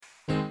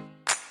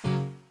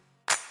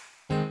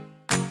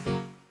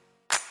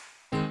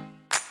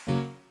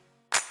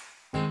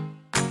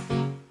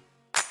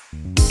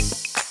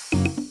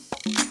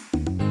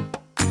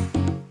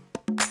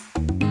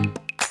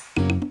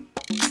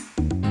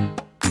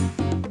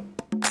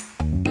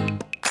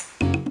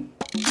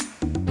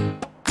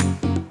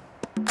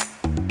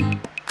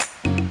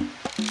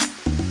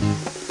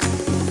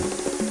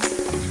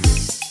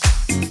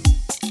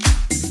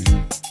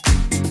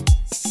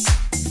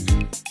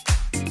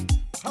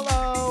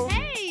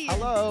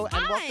Hello, and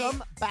Hi.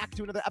 welcome back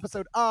to another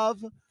episode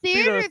of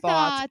Theater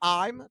Thoughts.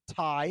 I'm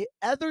Ty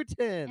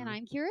Etherton. And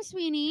I'm Kira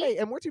Sweeney. Hey,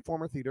 and we're two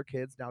former theater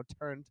kids, now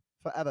turned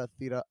forever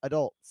theater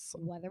adults.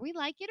 Whether we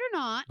like it or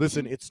not.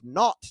 Listen, it's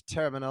not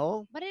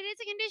terminal. But it is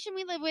a condition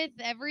we live with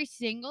every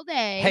single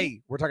day.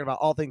 Hey, we're talking about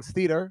all things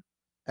theater,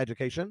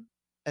 education,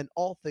 and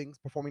all things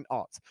performing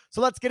arts.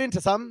 So let's get into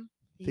some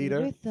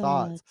theater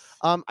thoughts.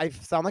 I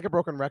sound like a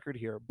broken record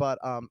here, but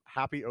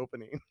happy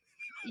opening.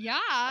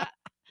 Yeah.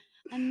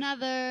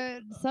 Another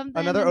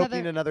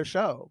opening, another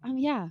show.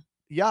 Yeah.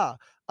 Yeah.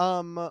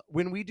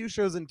 When we do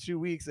shows in 2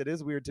 weeks, it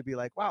is weird to be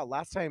like, wow,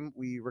 last time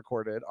we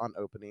recorded on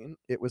opening,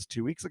 it was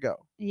 2 weeks ago.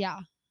 Yeah.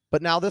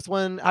 But now this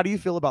one, how do you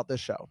feel about this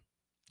show?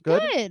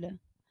 Good?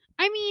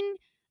 I mean,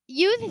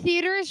 youth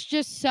theater is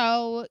just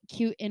so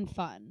cute and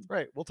fun.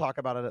 Right. We'll talk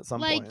about it at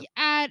some point. Like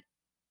at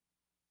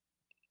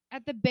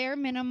the bare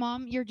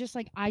minimum, you're just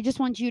like, I just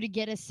want you to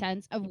get a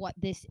sense of what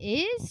this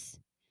is.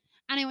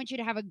 And I want you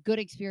to have a good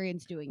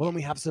experience doing it. Well, and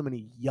we have so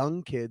many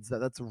young kids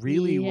that's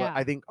really what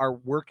I think our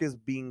work is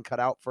being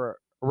cut out for.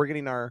 We're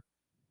getting our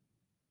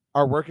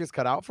work is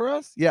cut out for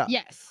us. Yeah.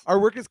 Yes. Our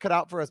work is cut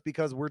out for us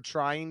because we're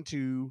trying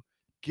to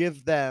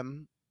give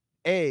them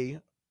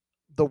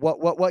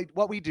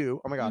what we do.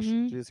 Oh my gosh.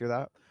 Mhm. Did you just hear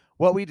that?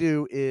 What we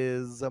do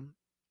is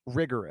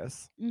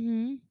rigorous.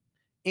 Mm-hmm.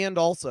 And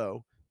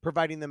also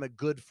providing them a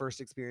good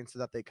first experience so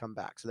that they come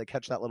back. So they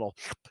catch that little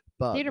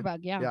bug. Theater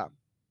bug, yeah. Yeah.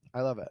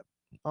 I love it.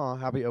 Oh,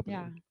 happy opening.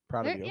 Yeah.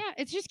 Proud of you. Yeah,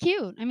 it's just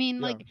cute. I mean,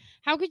 Yeah. like,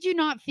 how could you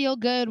not feel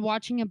good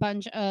watching a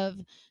bunch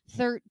of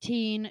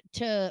 13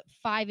 to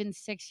 5 and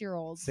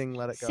 6-year-olds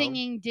Let It Go.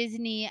 singing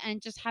Disney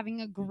and just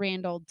having a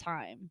grand old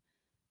time?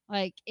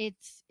 Like,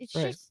 it's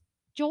Right. just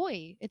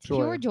joy. It's Joy.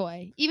 pure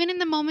joy. Even in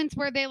the moments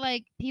where they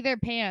like pee their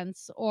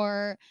pants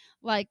or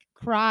like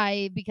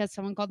cry because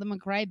someone called them a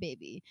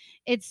crybaby,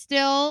 it's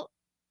still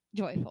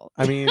joyful.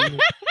 I mean,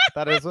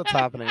 that is what's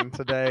happening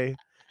today.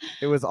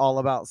 It was all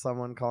about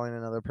someone calling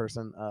another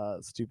person a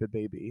stupid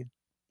baby.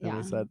 And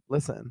we said,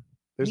 listen,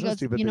 there's no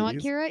stupid babies. You know what,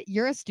 Kira?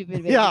 You're a stupid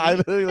baby. Yeah, I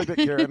literally looked at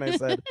Kira and I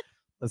said,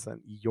 listen,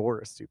 you're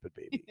a stupid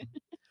baby.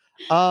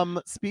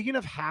 Speaking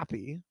of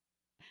happy,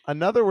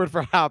 another word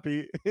for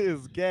happy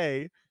is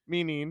gay,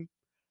 meaning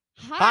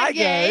Hi,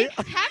 gay.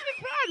 Happy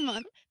Pride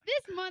Month.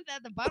 This month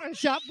at the bottle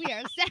shop, we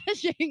are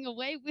sashaying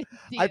away with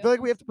you. I feel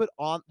like we have to put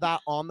on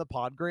the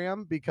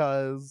podgram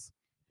because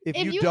if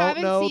you don't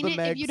haven't know seen the it,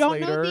 Meg if you don't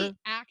know Slater, the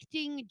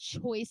acting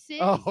choices,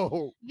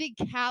 the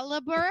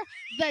caliber,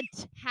 the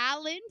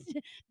talent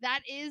that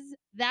is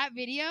that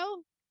video,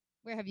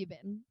 where have you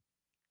been?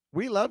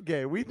 we love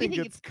gay. We think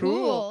it's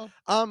cool.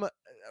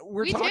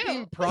 We're We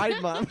talking do.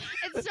 Pride Month.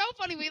 It's so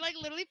funny. We like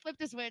literally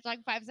flipped a switch.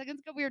 Like 5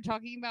 seconds ago, we were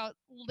talking about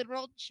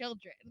literal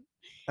children,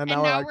 and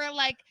now we're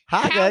like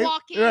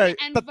catwalking right.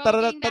 and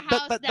voting the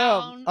house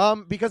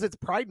down. Because it's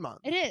Pride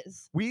Month. It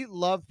is. We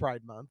love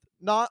Pride Month,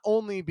 not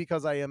only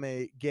because I am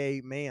a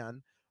gay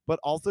man, but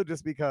also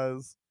just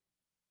because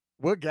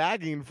we're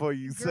gagging for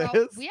you, Girl,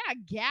 sis. we are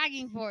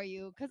gagging for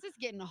you because it's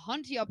getting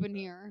hunty up in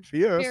here.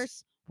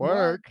 Fierce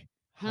work.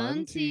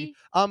 Hunty.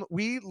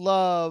 We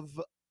love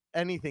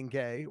anything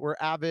gay. We're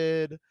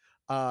avid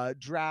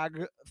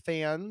drag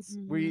fans.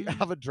 Mhm. We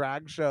have a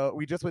drag show.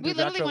 We just went to a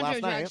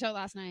drag show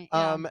last night.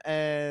 Yeah.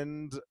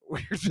 And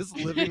we're just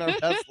living our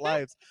best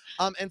lives.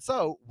 And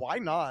so why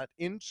not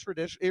in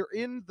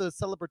the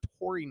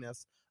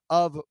celebratoriness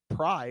of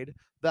Pride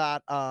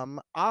that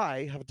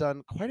I have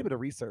done quite a bit of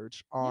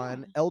research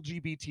on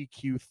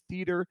LGBTQ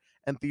theater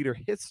and theater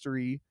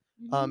history.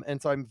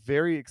 And so I'm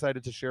very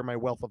excited to share my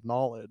wealth of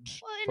knowledge.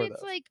 Well, and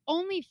it's like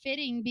only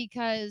fitting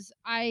because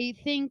I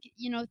think,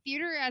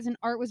 theater as an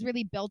art was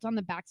really built on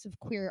the backs of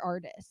queer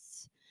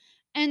artists.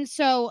 And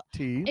so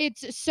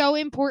it's so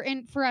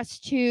important for us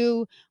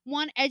to,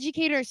 one,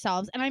 educate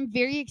ourselves. And I'm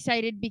very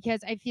excited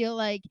because I feel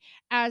like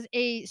as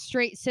a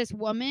straight cis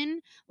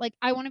woman, like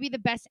I want to be the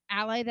best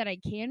ally that I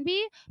can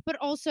be. But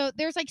also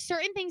there's like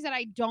certain things that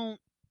I don't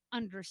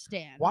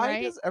understand.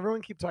 Why does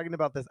everyone keep talking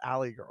about this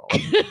Allie girl?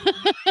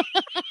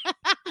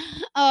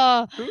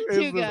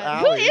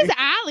 Who is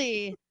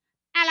Allie?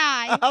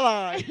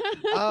 Ally.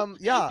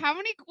 Yeah. How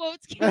many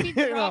quotes can we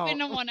drop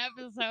into one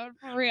episode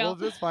for real?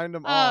 We'll just find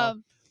them all.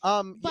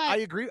 But, I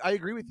agree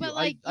with you.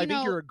 Like, I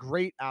think you're a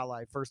great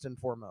ally first and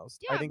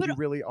foremost. Yeah, I think you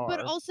really are.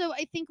 But also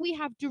I think we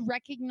have to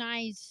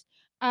recognize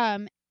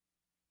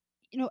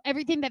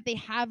everything that they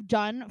have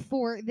done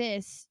for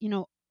this,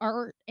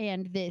 art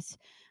and this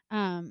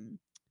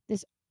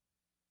this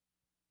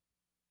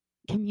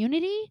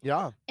community.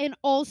 Yeah. And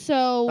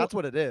also that's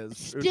what it is.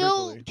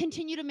 Still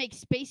continue to make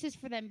spaces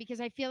for them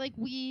because I feel like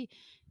we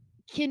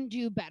can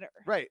do better.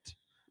 Right.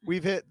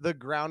 We've hit the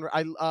ground.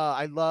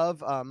 I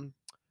love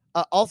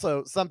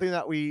also something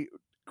that we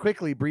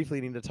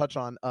briefly need to touch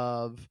on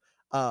of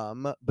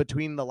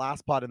between the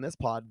last pod and this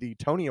pod, the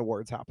Tony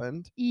Awards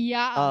happened.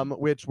 Yeah.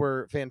 Which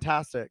were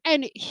fantastic.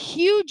 And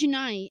huge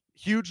night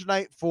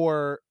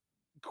for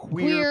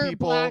queer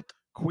people. Black,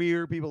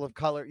 queer people of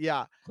color.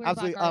 Yeah,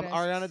 absolutely.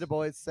 Ariana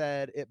DeBois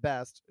said it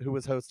best, who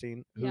was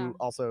hosting, who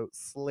also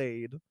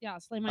slayed. Yeah,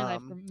 slay my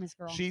life, Miss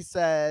Girl. She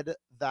said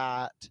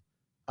that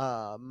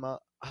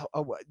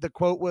the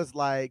quote was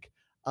like,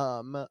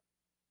 um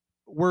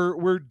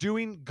we're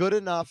doing good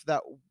enough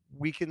that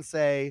we can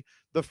say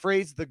the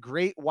phrase "the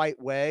Great White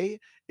Way"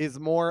 is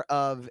more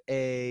of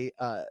a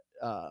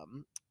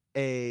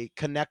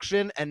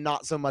connection and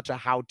not so much a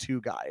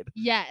how-to guide.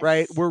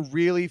 Right? Yes. We're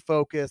really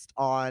focused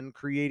on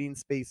creating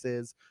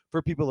spaces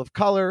for people of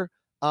color.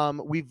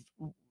 We've,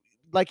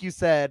 like you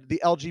said,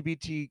 the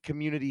LGBT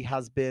community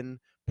has been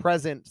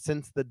present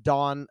since the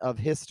dawn of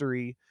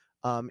history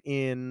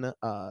in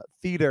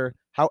theater.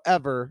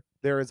 However,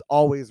 there is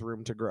always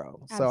room to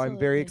grow. So I'm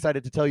very Absolutely.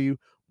 excited to tell you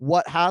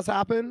what has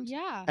happened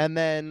Yeah. and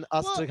then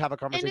us Well, to have a and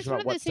conversation it's one about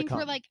of those what's to things where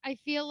come. like I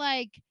feel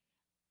like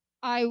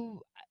I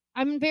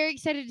I'm very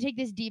excited to take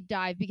this deep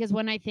dive because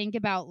when I think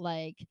about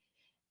like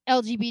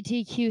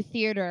LGBTQ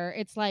theater,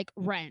 it's like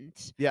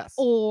Rent Yes.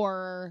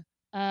 or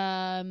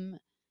um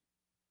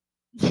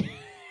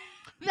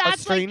A that's like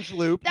strange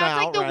loop that's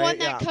now, like the right? one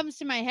that Yeah. comes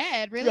to my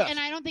head, really. And Yes.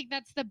 I don't think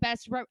that's the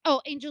best.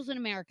 Oh, Angels in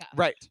America.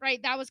 Right.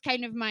 Right. That was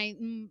kind of my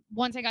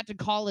once I got to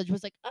college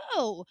was like,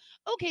 oh,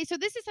 okay. So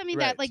this is something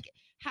that Right. like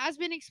has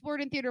been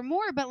explored in theater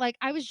more, but like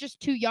I was just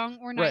too young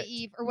or Right.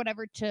 naive or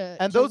whatever And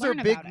to those are learn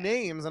about big it.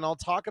 names and I'll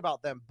talk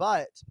about them,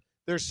 but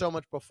there's so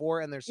much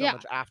before and there's so Yeah.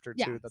 much after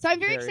Yeah. too. So That's I'm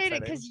very very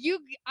excited exciting.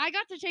 because I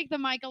got to take the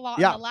mic a lot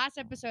in Yeah, the last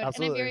episode, and I'm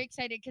absolutely. very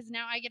excited because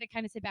now I get to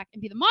kind of sit back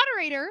and be the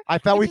moderator, We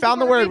which is the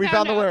found the word word. we We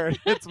found found the out, word.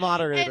 It's and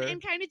moderator.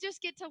 kind of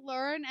just get to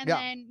learn and Yeah.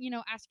 then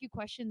ask you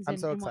questions I'm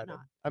so and excited.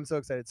 whatnot. I'm so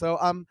excited. So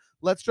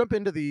let's jump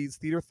into these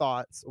theater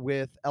thoughts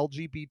with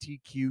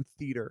LGBTQ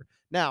theater.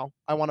 Now,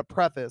 I want to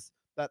preface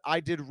that I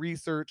did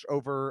research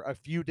over a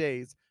few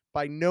days.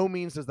 By no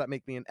means does that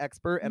make me an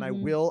expert, and I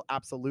Mhm. will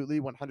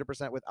absolutely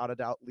 100% without a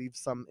doubt leave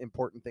some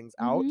important things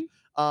out.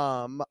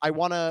 Mhm. I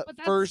want to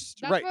But first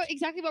that's right. what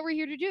exactly what we're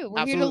here to do. We're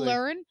here to Absolutely.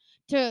 learn,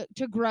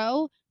 to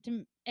grow,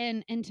 to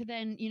and to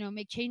then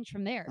make change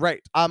from there.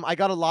 Right. I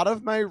got a lot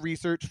of my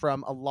research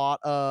from a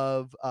lot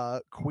of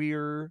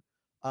queer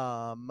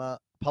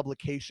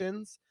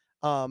publications.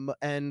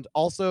 And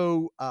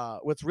also,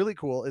 what's really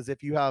cool is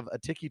if you have a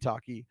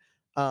Tiki-Taki,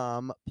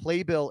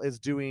 Playbill is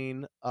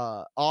doing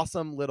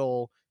awesome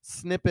little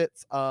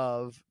snippets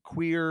of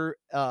queer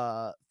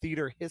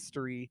theater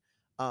history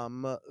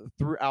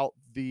throughout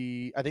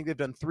I think they've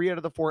done 3 out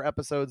of the 4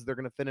 episodes. They're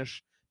going to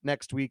finish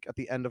next week at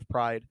the end of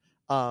Pride.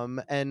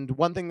 And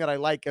one thing that I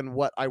like and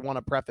what I want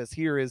to preface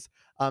here is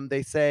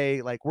they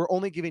say, like, we're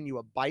only giving you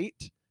a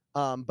bite,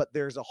 but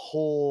there's a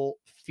whole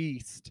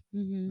feast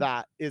Mhm.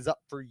 that is up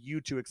for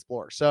you to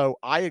explore. So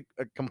I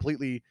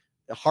completely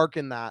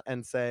hearken that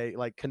and say,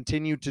 like,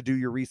 continue to do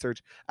your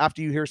research.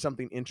 After you hear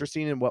something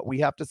interesting in what we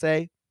have to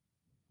say,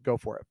 go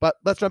for it. But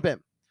let's jump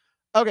in.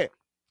 Okay.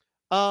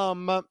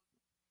 Um,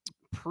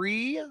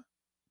 pre.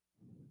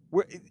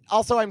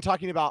 Also, I'm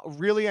talking about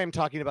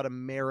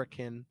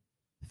American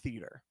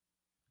theater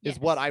is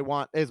what Yes. I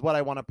want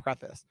to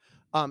preface.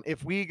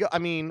 If we go, I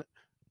mean,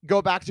 go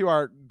back to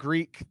our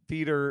Greek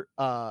theater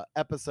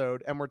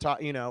episode, and we're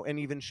talking, and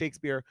even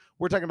Shakespeare,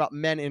 we're talking about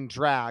men in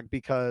drag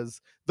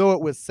because though it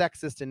was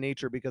sexist in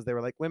nature, because they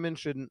were like women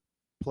shouldn't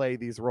play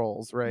these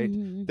roles, right?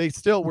 Mhm. They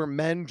still were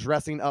men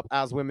dressing up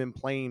as women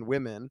playing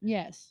women.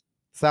 Yes.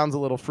 Sounds a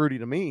little fruity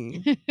to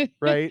me,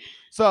 right?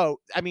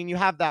 So, I mean, you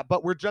have that,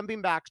 but we're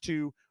jumping back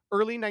to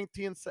early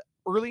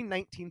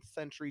 19th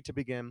century to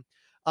begin,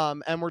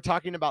 and we're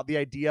talking about the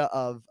idea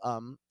of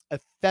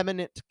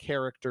effeminate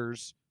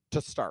characters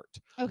to start.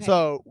 Okay.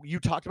 So you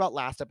talked about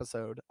last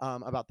episode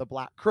about the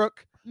Black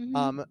Crook,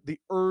 Mhm. the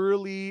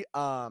early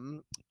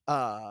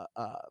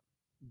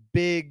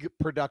big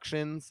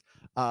productions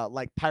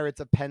like Pirates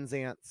of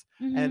Penzance,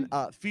 and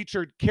Mhm.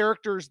 featured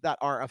characters that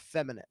are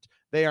effeminate.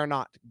 They are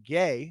not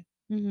gay,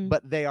 Mhm.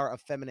 but they are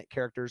effeminate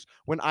characters.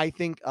 When I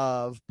think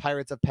of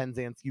Pirates of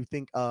Penzance, you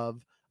think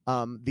of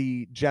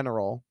the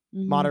general,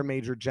 Mhm. modern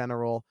major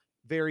general,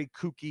 very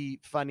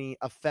kooky, funny,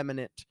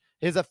 effeminate.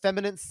 His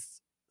effeminate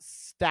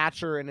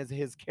stature and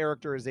his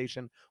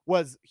characterization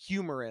was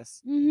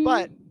humorous,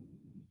 but Mhm.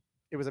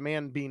 it was a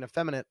man being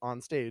effeminate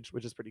on stage,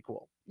 which is pretty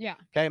cool. Yeah.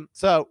 Okay,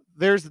 so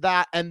there's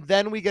that, and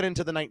then we get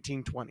into the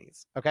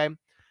 1920s. Okay,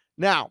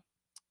 now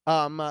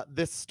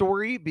this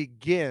story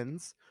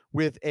begins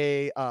with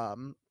a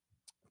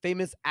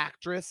famous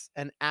actress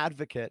and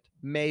advocate,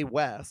 Mae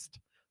West,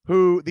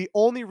 who the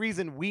only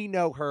reason we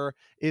know her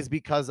is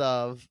because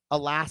of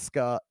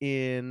Alaska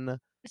in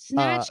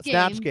Snatch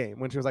Snatch Game Game,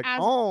 when she was like, as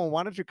 "Oh,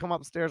 why don't you come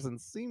upstairs and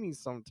see me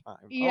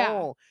sometime?" yeah.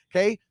 Oh,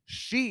 okay.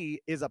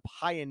 She is a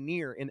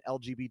pioneer in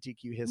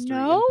LGBTQ history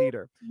No in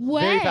theater. Very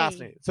way.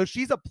 fascinating. So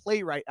she's a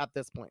playwright at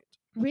this point.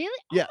 Really?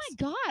 Oh Yes. my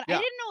god. I Yeah.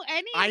 didn't know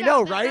any of I that.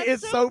 know, right?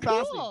 That's It's so so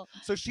fascinating. cool.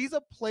 So she's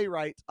a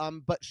playwright,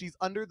 but she's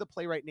under the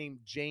playwright name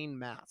Jane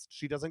Mast.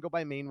 She doesn't go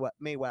by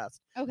Mae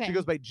West. She Okay.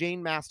 goes by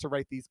Jane Mast to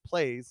write these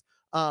plays.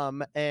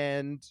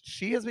 And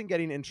she has been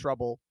getting in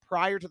trouble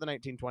prior to the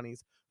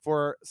 1920s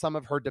for some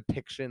of her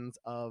depictions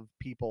of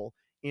people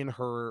in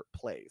her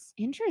plays.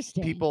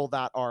 Interesting. People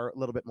that are a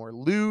little bit more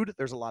lewd.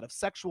 There's a lot of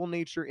sexual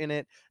nature in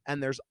it,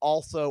 and there's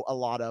also a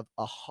lot of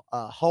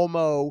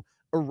homo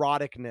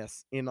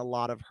eroticness in a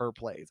lot of her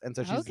plays. And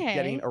so she's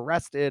getting Okay.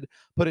 arrested,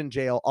 put in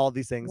jail, all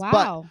these things.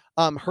 But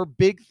Wow. her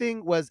big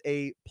thing was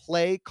a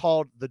play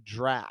called The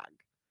Drag.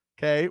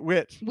 Okay,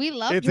 which We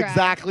love it's drag.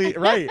 exactly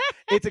right.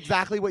 It's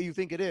exactly what you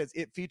think it is.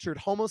 It featured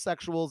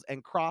homosexuals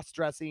and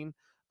cross-dressing,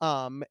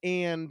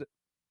 and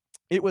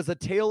it was a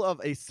tale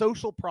of a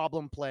social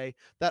problem play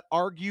that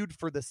argued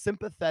for the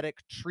sympathetic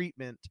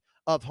treatment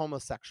of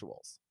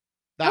homosexuals.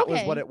 That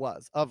was what Okay. it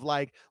was. Of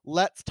like,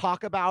 let's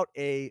talk about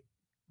a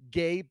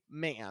gay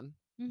man,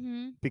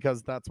 Mhm.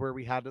 because that's where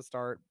we had to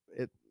start.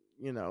 It,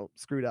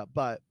 screwed up,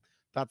 but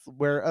that's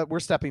where we're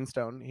stepping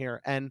stone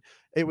here. And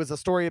it was a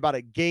story about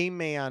a gay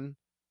man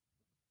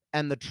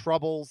and the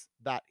troubles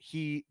that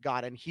he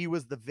got, and he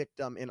was the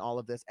victim in all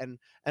of this, and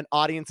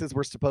audiences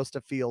were supposed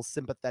to feel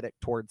sympathetic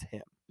towards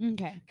him.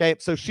 Okay. Okay,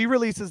 so she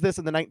releases this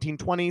in the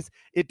 1920s.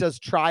 It does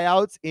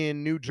tryouts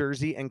in New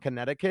Jersey and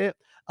Connecticut,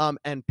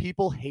 and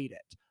people hate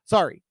it.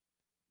 Sorry,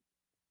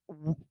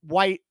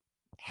 white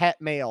het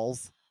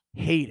males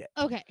hate it.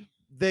 Okay.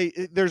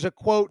 There's a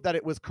quote that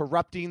it was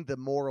corrupting the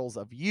morals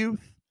of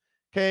youth.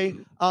 Okay.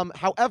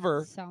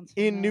 However, Sounds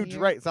in New familiar.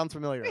 right, sounds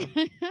familiar.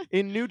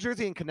 In New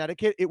Jersey and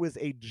Connecticut, it was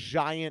a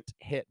giant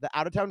hit. The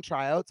out of town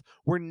tryouts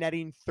were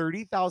netting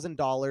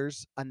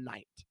 $30,000 a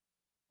night.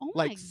 Oh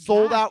Like my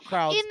sold gosh. out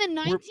crowds. In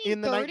the Were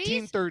in the 1930s?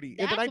 1930, in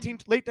the That's 19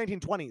 late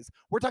 1920s.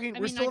 We're talking. I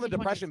We're mean still in the 1920s.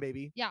 Depression,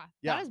 baby. Yeah.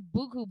 Yeah, That is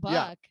buku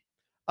yeah.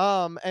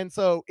 buck. And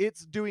so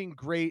it's doing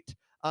great.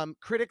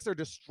 Critics are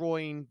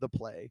destroying the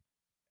play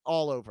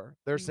all over.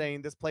 They're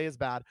saying this play is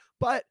bad.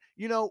 But,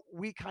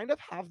 we kind of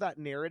have that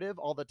narrative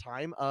all the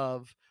time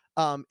of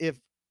if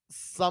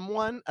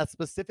someone, a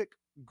specific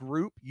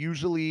group,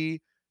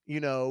 usually,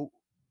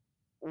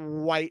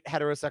 white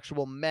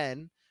heterosexual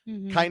men,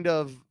 Mhm. kind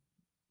of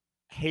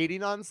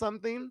hating on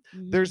something,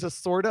 there's a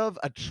sort of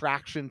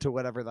attraction to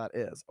whatever that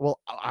is. Well,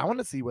 I want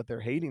to see what they're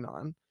hating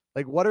on.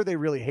 Like, what are they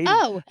really hating?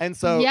 Oh, And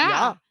so,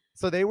 yeah.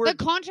 so they were, The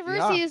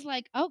controversy yeah, is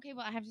like, okay,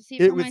 well, I have to see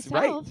it it for was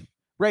right, myself.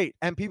 right.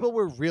 And people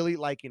were really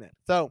liking it.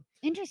 So,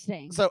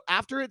 Interesting. so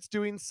after it's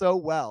doing so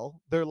well,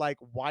 they're like,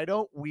 why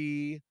don't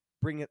we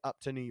bring it up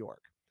to New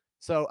York?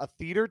 So a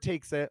theater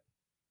takes it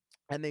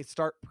and they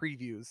start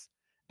previews.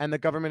 And the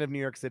government of New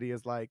York City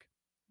is like,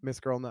 Miss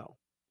Girl, no,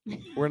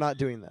 we're not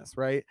doing this,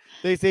 right?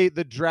 They say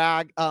the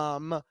drag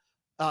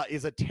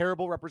is a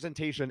terrible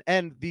representation.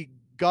 And the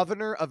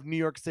governor of New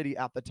York City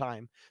at the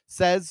time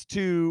says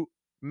to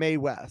Mae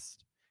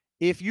West,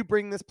 if you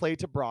bring this play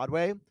to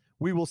Broadway,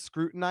 we will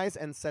scrutinize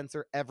and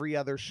censor every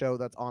other show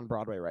that's on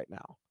Broadway right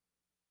now.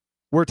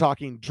 We're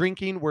talking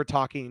drinking. We're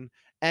talking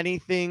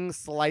anything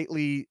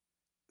slightly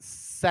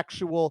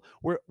sexual.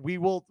 We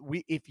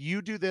if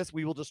you do this,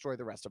 we will destroy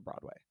the rest of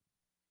Broadway.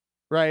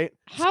 Right?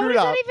 How Screwed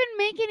does that up. even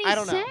make any I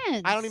don't know.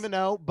 I don't sense? even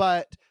know,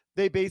 but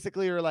they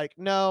basically are like,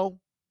 no.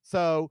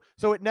 So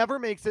it never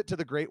makes it to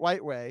the Great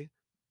White Way.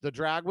 The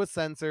drag was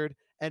censored,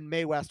 and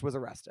Mae West was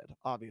arrested,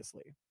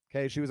 obviously.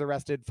 Okay, she was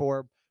arrested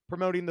for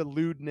promoting the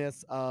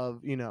lewdness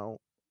of,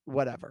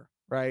 whatever,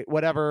 right?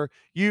 Whatever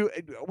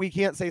we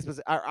can't say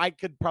specific. I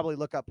could probably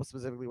look up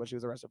specifically what she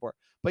was arrested for,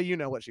 but you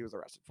know what she was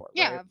arrested for, right?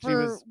 Yeah, She for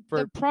was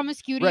the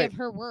promiscuity right. of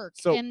her work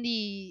So and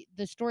the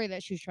story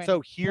that she was trying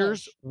so to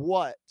here's push.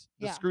 what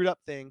the Yeah. screwed up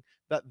thing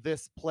that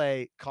this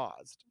play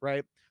caused,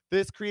 right?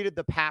 This created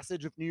the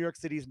passage of New York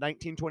City's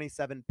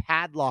 1927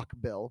 padlock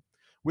bill,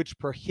 which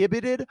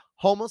prohibited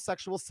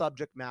homosexual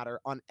subject matter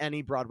on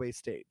any Broadway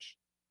stage.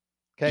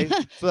 Okay,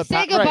 so the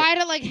Say goodbye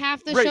to like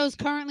half the Right. shows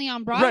currently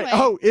on Broadway. right.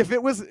 Oh, if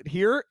it was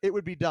here, it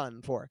would be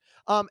done for.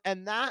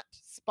 And that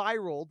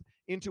spiraled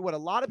into what a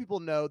lot of people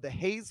know, the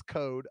Hays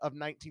Code of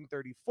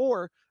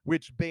 1934,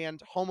 which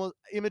banned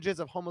images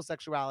of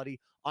homosexuality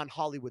on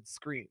Hollywood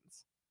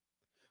screens.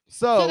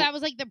 So So that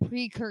was like the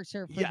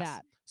precursor for yes.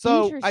 that.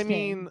 So I Interesting.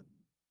 mean,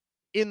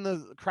 in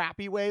the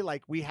crappy way,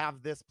 like we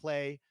have this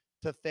play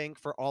to thank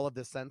for all of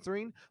this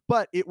censoring,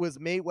 but it was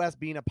Mae West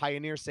being a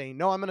pioneer saying,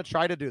 no, I'm going to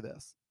try to do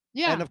this.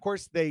 Yeah. And of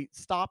course they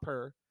stop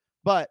her,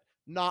 but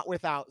not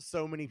without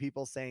so many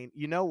people saying,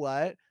 you know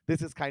what,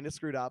 this is kind of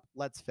screwed up.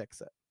 Let's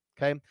fix it.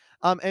 Okay.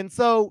 And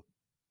so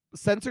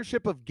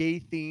censorship of gay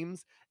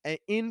themes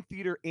in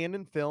theater and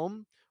in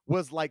film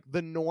was like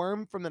the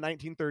norm from the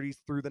 1930s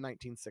through the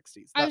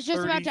 1960s. I was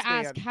just about to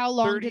ask, how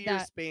long did 30-year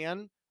that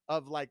span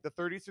of like the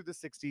 30s through the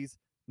 60s.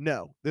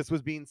 No, this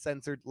was being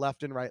censored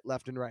left and right,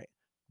 left and right.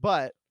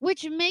 But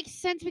which makes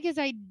sense because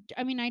I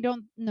mean I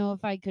don't know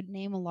if I could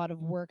name a lot of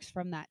works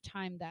from that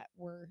time that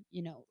were,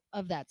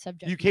 of that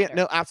subject you can't. matter.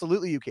 No,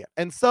 absolutely you can't.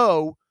 And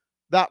so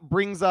that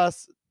brings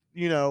us,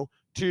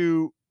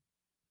 to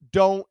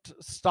don't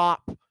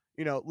stop.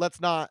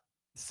 Let's not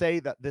say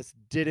that this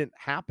didn't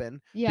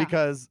happen, Yeah.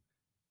 because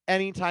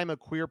anytime a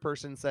queer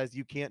person says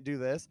you can't do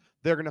this,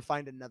 they're going to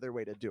find another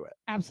way to do it.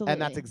 Absolutely.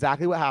 And that's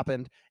exactly what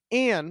happened.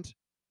 And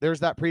there's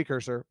that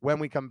precursor. When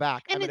we come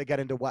back, I'm going to get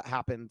into what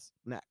happens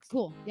next.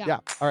 Cool. Yeah. Yeah.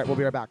 All right. We'll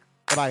be right back.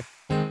 Bye-bye.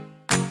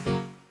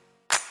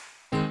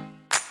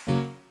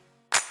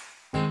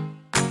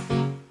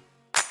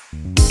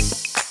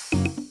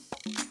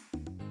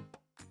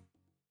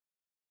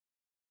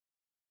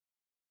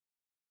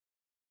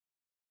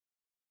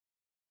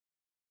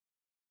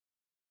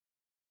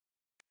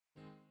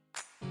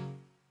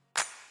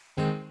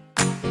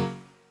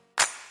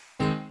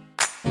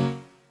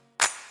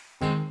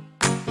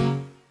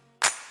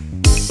 Hey,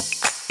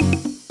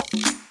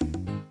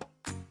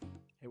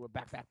 we're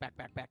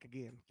back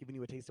again, giving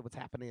you a taste of what's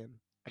happening.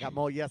 I got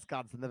more yes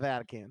gods than the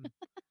Vatican.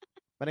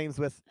 My name's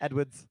Wes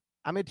Edwards.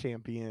 I'm a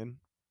champion.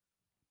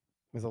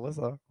 Miss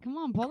Alyssa. Come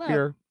on,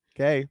 Queer,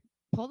 gay,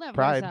 pull that verse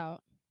pride.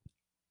 out.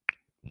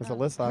 Miss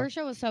Alyssa. Her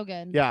show was so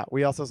good. Yeah,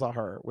 we also saw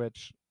her,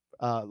 which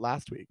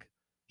last week.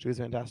 She was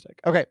fantastic.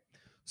 Okay,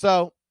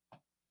 so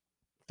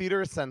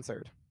theater is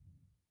censored.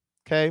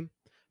 Okay.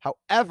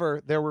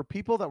 However, there were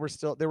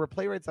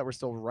playwrights that were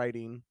still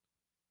writing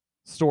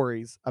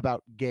stories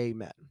about gay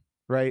men,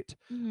 right?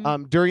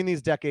 During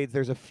these decades,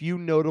 there's a few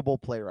notable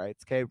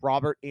playwrights, okay?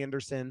 Robert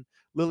Anderson,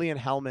 Lillian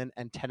Hellman,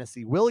 and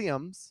Tennessee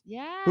Williams,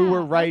 who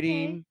were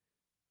writing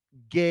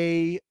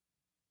gay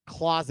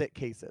closet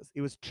cases.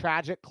 It was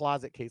tragic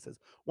closet cases.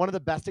 One of the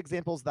best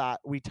examples that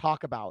we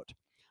talk about.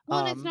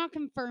 Well, it's not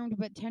confirmed,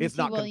 but Tennessee it's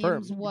not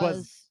Williams confirmed.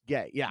 was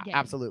gay. Yeah, gay.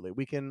 absolutely.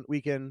 We can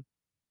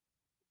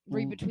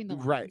read between the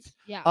lines. Right.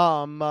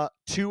 Yeah.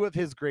 Two of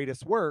his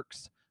greatest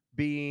works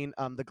being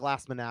the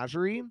Glass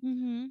Menagerie.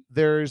 Mm-hmm.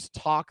 There's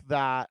talk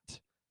that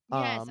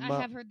yes,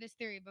 I have heard this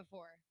theory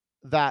before.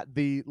 That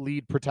the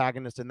lead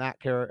protagonist in that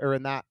character or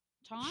in that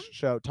Tom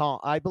show, Tom,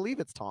 I believe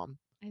it's Tom.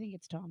 I think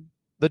it's Tom.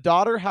 The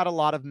daughter had a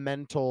lot of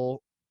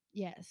mental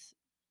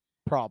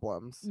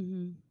problems.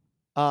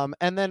 Mm-hmm.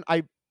 And then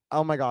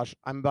oh my gosh,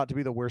 I'm about to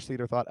be the worst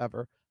theater thought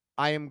ever.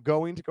 I am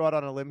going to go out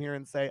on a limb here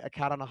and say A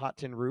Cat on a Hot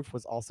Tin Roof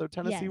was also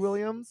Tennessee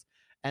Williams.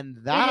 And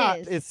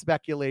that is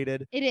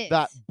speculated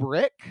that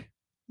Brick,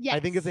 I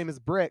think his name is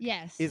Brick,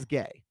 is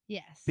gay.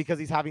 Yes. Because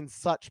he's having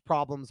such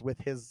problems with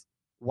his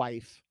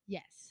wife.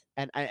 Yes.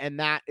 And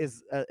that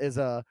is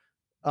a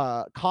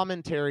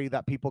commentary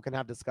that people can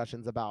have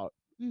discussions about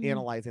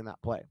analyzing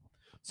that play.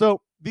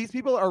 So these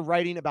people are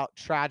writing about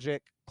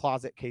tragic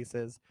closet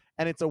cases,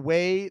 and it's a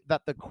way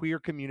that the queer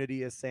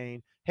community is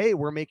saying, hey,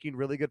 we're making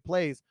really good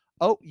plays.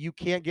 Oh, you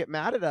can't get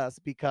mad at us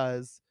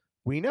because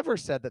we never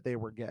said that they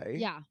were gay.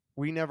 Yeah.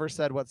 We never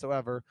said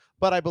whatsoever,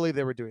 but I believe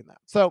they were doing that.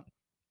 So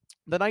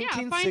the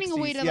 1960s, finding a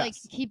way to like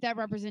keep that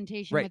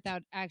representation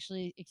without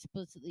actually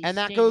explicitly and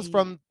that goes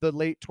from the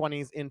late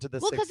 20s into the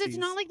 60s. Well, because it's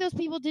not like those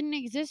people didn't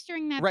exist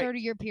during that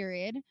 30-year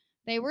period.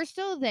 They were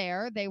still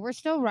there. They were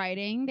still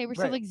writing. They were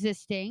still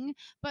existing,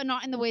 but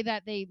not in the way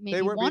that they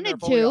maybe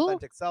wanted to.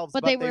 Authentic selves,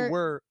 but they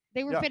were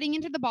fitting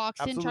into the box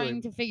and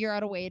trying to figure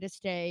out a way to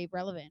stay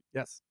relevant.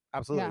 Yes,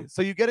 absolutely.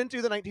 So you get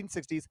into the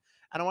 1960s,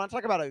 and I want to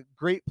talk about a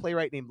great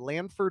playwright named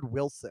Lanford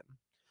Wilson.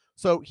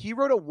 So he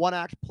wrote a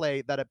one-act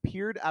play that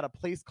appeared at a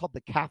place called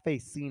the Cafe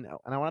Sino.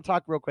 And I want to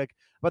talk real quick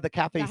about the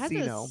Cafe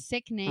Sino. That's a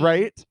sick name.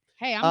 Right?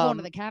 Hey, I'm going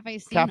to the Cafe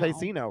Sino. Cafe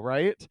Sino,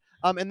 right?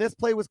 And this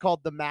play was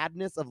called The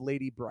Madness of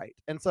Lady Bright.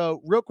 And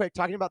so real quick,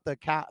 talking about the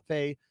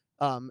Cafe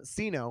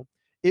Sino,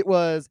 it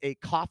was a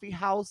coffee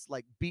house,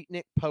 like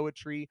beatnik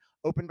poetry,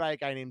 opened by a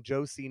guy named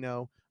Joe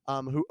Sino,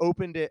 who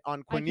opened it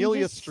on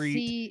Cornelia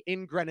Street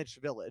in Greenwich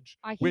Village.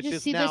 I can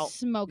just see the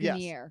smoke in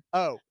the air.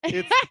 Oh,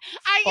 it's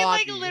I can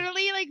like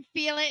literally like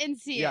feel it and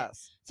see it.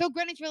 So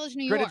Greenwich Village,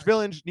 New York. Greenwich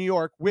Village, New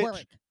York,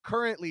 which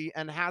currently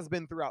and has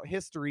been throughout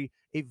history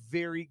a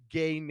very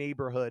gay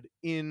neighborhood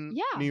in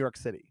New York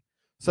City.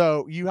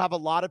 So you have a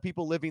lot of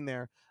people living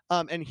there.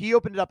 And he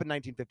opened it up in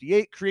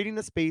 1958, creating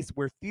a space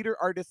where theater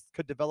artists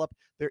could develop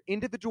their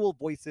individual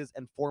voices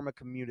and form a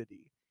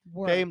community.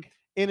 Okay.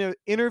 In an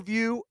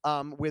interview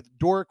with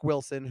Doric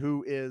Wilson,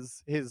 who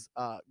is his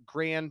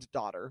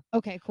granddaughter.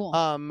 Okay, cool.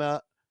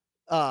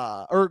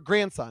 Or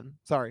grandson.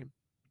 Sorry.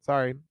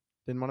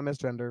 Didn't want to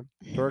misgender.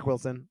 Doric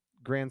Wilson,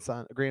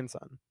 grandson.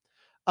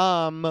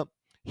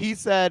 He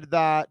said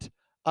that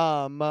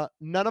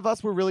none of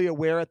us were really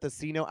aware at the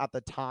Sino at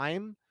the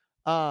time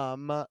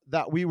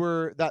that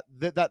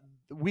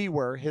we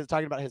were his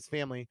talking about his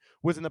family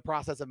was in the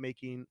process of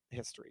making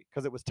history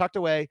because it was tucked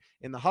away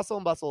in the hustle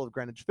and bustle of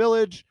Greenwich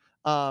Village.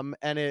 And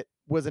it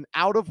was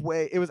out of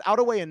way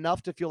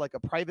enough to feel like a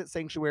private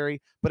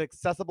sanctuary, but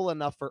accessible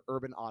enough for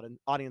urban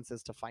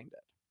audiences to find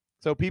it.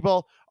 So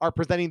people are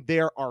presenting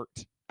their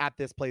art at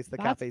this place, the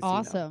Cafe Sino.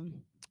 That's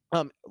awesome.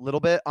 A little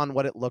bit on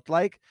what it looked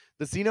like.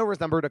 The Sino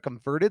resembled a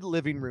converted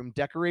living room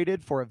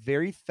decorated for a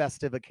very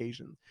festive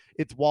occasion.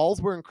 Its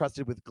walls were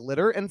encrusted with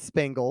glitter and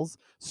spangles,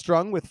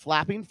 strung with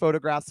flapping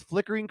photographs,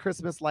 flickering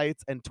Christmas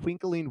lights, and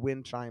twinkling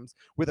wind chimes,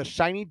 with a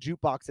shiny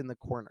jukebox in the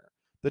corner.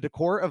 The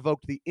decor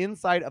evoked the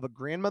inside of a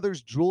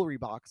grandmother's jewelry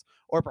box,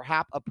 or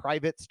perhaps a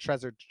private's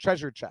treasure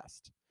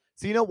chest.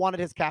 Sino wanted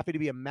his cafe to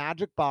be a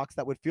magic box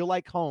that would feel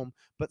like home,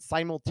 but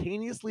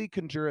simultaneously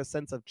conjure a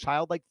sense of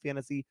childlike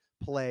fantasy,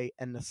 play,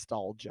 and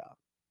nostalgia.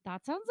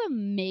 That sounds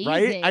amazing.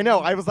 Right? I know.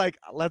 I was like,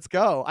 let's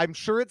go. I'm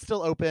sure it's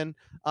still open.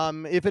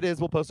 If it is,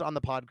 we'll post it on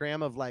the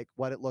podgram of like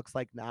what it looks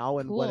like now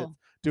and what it's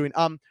doing.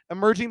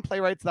 Emerging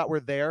playwrights that were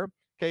there.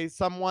 Okay,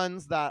 some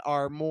ones that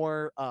are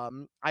more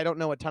I don't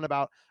know a ton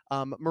about.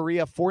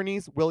 Maria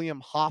Fornes, William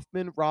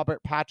Hoffman,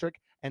 Robert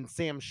Patrick, and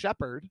Sam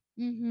Shepard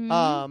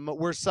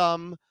were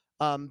some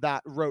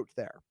that wrote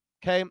there.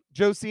 Okay,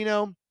 Joe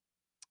Sino,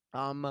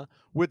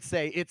 would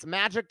say it's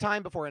magic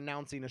time before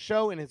announcing a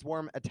show in his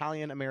warm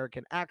Italian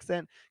American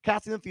accent,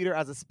 casting the theater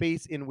as a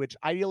space in which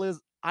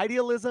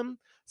idealism,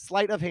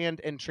 sleight of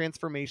hand, and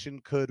transformation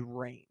could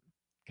reign.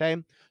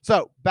 Okay,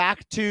 so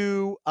back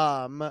to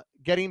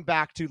getting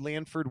back to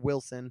Lanford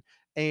Wilson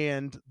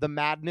and the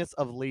Madness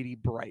of Lady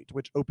Bright,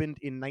 which opened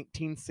in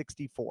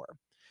 1964.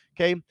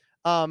 Okay,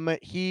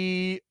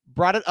 he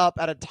brought it up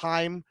at a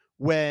time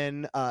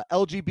when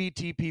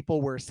LGBT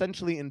people were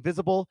essentially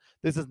invisible.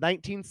 This is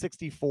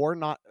 1964.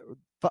 Not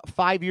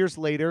 5 years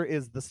later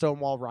is the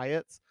Stonewall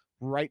riots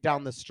right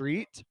down the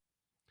street.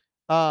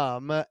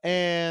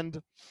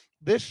 And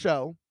this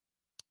show,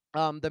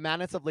 The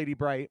Madness of Lady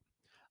Bright,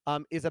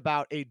 is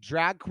about a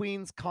drag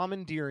queen's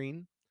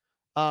commandeering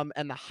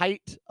and the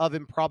height of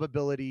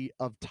improbability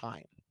of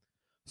time.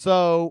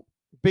 So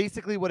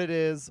basically, what it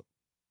is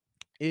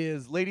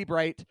Lady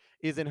Bright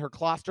is in her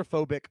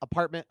claustrophobic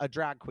apartment, a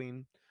drag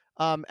queen.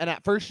 And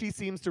at first, she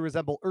seems to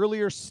resemble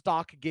earlier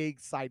stock gay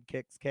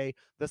sidekicks, okay?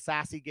 The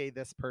sassy gay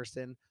this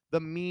person, the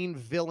mean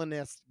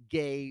villainous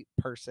gay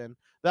person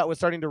that was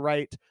starting to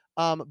write.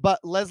 But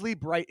Leslie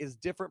Bright is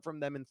different from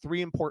them in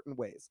three important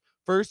ways.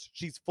 First,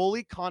 she's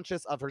fully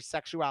conscious of her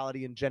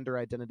sexuality and gender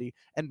identity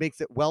and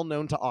makes it well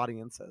known to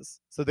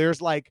audiences. So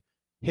there's like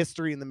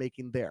history in the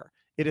making there.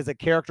 It is a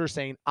character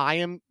saying, I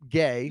am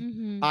gay,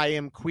 I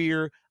am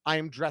queer, I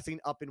am dressing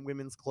up in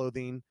women's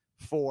clothing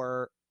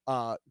for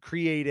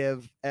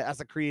creative as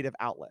a creative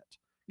outlet.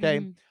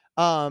 Okay.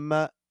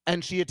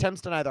 And she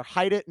attempts to neither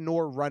hide it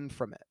nor run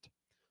from it.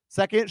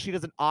 Second, she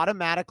doesn't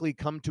automatically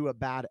come to a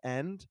bad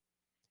end,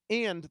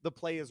 and the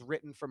play is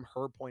written from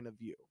her point of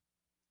view.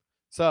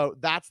 So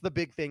that's the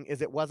big thing,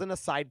 is it wasn't a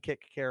sidekick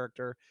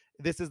character.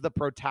 This is the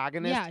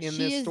protagonist in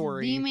this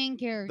story. The main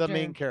character. The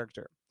main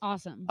character.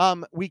 Awesome.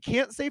 We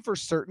can't say for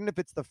certain if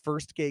it's the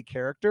first gay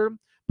character,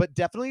 but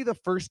definitely the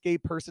first gay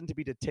person to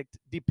be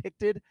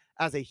depicted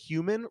as a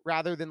human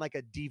rather than like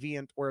a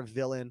deviant or a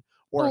villain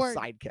or a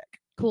sidekick.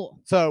 Cool.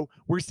 So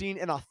we're seeing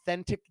an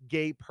authentic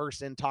gay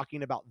person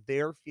talking about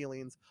their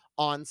feelings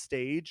on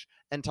stage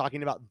and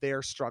talking about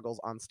their struggles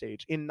on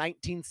stage in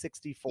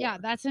 1964. Yeah,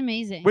 that's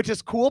amazing. Which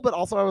is cool, but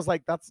also I was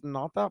like, that's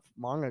not that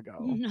long ago.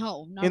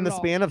 No, not in the at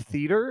span all. of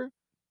theater?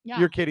 Yeah.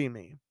 You're kidding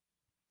me.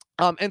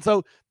 And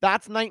so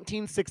that's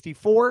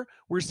 1964.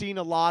 We're seeing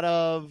a lot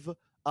of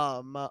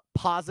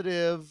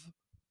positive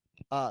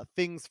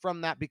things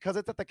from that because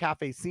it's at the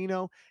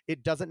Cafecino.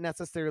 It doesn't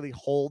necessarily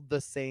hold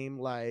the same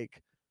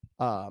like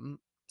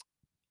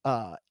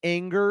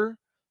anger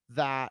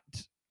that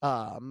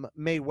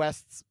Mae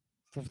West's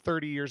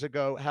 30 years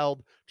ago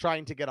held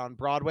trying to get on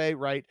Broadway,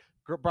 right?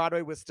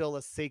 Broadway was still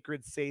a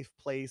sacred, safe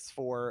place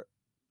for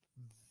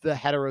the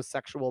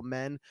heterosexual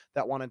men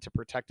that wanted to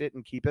protect it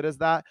and keep it as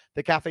that.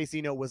 The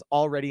Cafecino was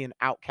already an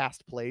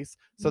outcast place.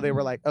 So they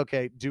were like,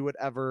 okay, do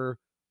whatever,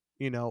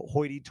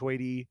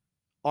 hoity-toity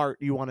art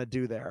you want to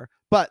do there.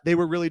 But they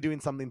were really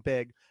doing something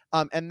big.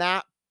 And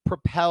that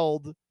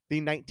propelled the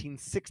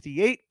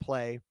 1968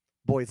 play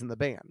Boys in the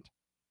Band.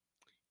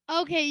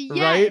 Okay, yes.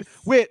 Right?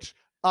 Which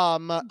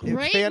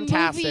great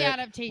fantastic movie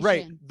adaptation.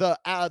 Right.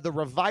 The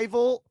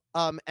revival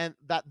and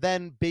that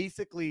then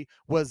basically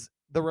was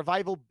the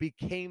revival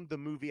became the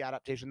movie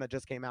adaptation that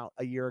just came out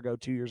a year ago,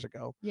 2 years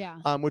ago. Yeah.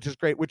 Which is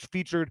great, which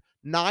featured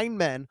 9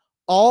 men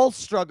all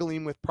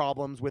struggling with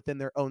problems within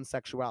their own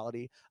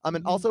sexuality,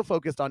 and also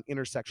focused on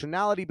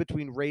intersectionality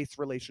between race,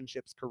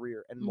 relationships,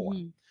 career, and more.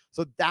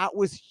 So that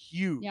was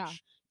huge. Yeah.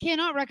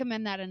 Cannot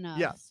recommend that enough.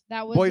 Yes.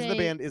 That was Boys in the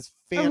Band is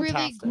fantastic. A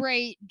really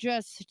great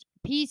just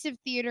piece of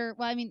theater.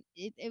 Well, I mean,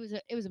 it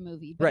was a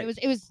movie, but right.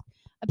 it was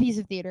a piece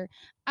of theater.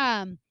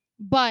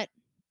 But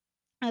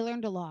I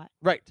learned a lot.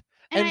 Right.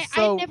 And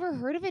I never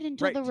heard of it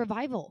until the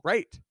revival.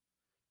 Right.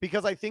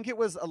 Because I think it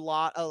was a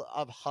lot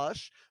of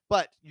hush,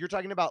 but you're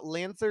talking about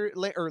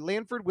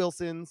Lanford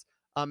Wilson's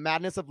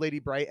Madness of Lady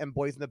Bright and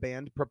Boys in the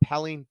Band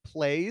propelling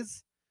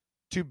plays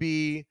to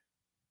be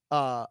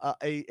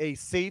a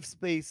safe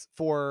space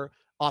for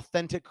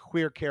authentic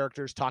queer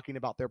characters talking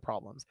about their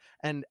problems.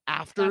 And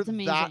after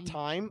that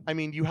time, I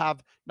mean, you have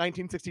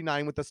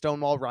 1969 with the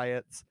Stonewall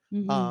riots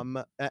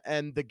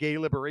and the gay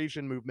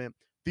liberation movement.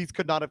 These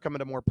could not have come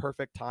at a more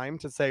perfect time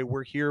to say,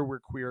 we're here, we're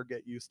queer,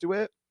 get used to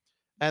it.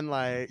 And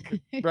like,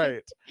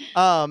 right.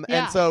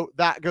 And so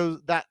that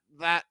goes, that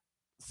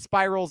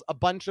spirals a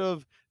bunch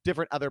of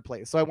different other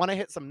plays. So I want to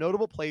hit some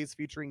notable plays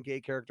featuring gay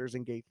characters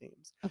and gay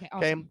themes. Okay.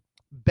 Awesome.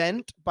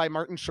 Bent by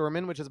Martin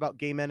Sherman, which is about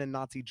gay men in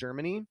Nazi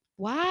Germany.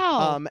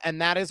 Wow. And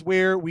that is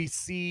where we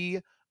see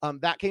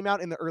that came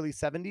out in the early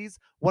 70s.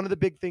 One of the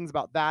big things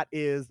about that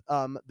is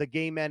the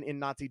gay men in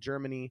Nazi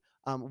Germany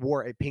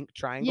wore a pink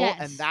triangle,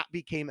 and that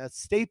became a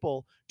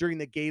staple during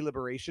the gay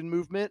liberation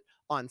movement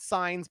on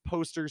signs,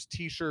 posters,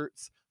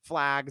 t-shirts,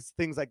 flags,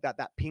 things like that,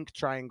 that pink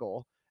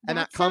triangle. And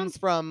that comes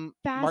from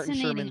Martin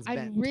Sherman's Bent.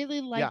 I'd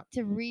really like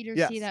to read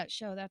or see that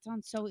show. That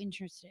sounds so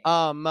interesting.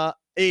 The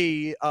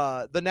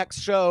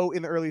next show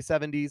in the early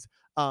 70s,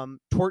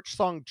 Torch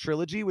Song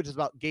Trilogy, which is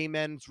about gay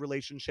men's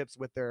relationships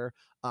with their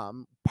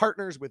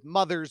partners, with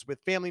mothers, with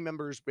family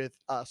members, with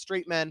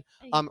straight men,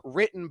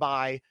 written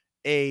by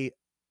a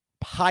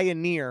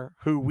pioneer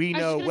who we I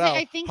was know just gonna say, well,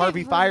 I think I've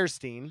Harvey heard.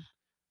 Firestein.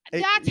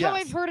 That's how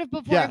I've Yes. heard it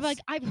before. I've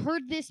Yes.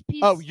 heard this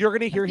Oh, piece you're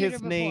going to of hear theater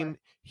his before. name.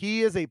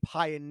 He is a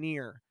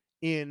pioneer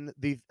in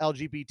the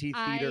LGBT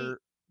I theater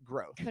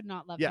growth. could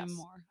not love him Yes.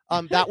 more.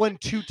 That won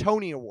 2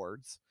 Tony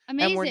Awards. And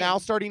we're now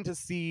Amazing. starting to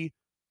see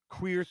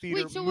queer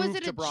theater Wait, so move was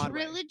it to a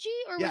Broadway. trilogy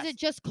or was Yes. it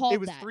just It called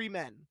was that? 3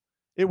 men.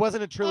 It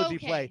wasn't a trilogy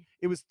play. Okay.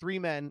 It was 3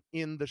 men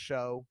in the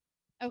show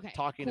Okay.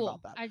 talking Cool.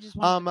 about that. I just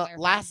wanted to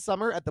clarify. Last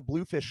summer at the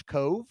Bluefish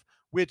Cove,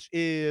 which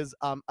is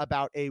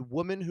about a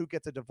woman who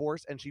gets a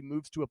divorce and she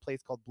moves to a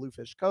place called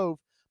Bluefish Cove.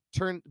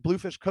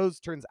 Bluefish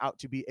Cove turns out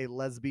to be a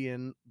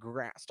lesbian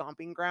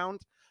stomping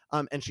ground,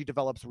 and she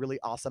develops really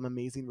awesome,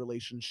 amazing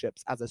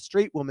relationships as a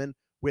straight woman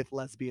with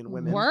lesbian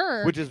women,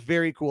 Work. which is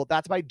very cool.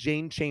 That's by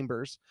Jane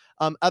Chambers.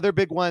 Other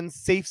big ones,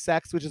 Safe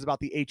Sex, which is about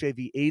the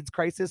HIV/AIDS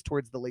crisis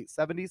towards the late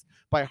 70s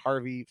by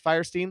Harvey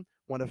Firestein.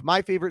 One of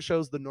my favorite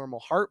shows, The Normal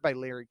Heart by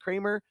Larry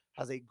Kramer,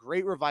 has a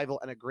great revival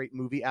and a great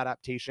movie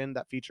adaptation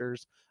that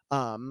features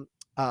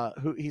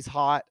who he's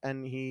hot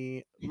and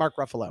Mark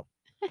Ruffalo.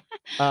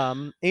 And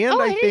I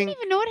I didn't think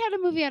even know it had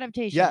a movie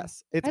adaptation.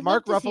 yes, it's I'd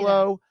Mark love to see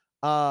that.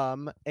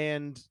 Ruffalo,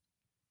 and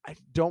I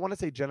don't want to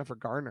say Jennifer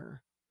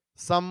Garner.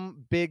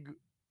 Some big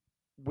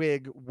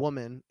wig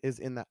woman is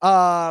in that.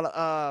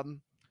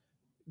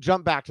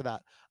 Jump back to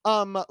that.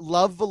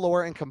 Love,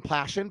 Valor, and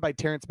Compassion by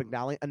Terrence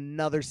McNally,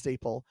 another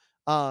staple.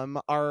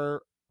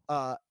 Our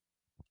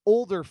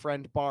older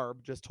friend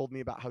Barb just told me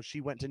about how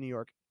she went to New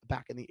York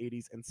back in the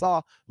 80s and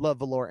saw Love,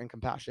 Valor, and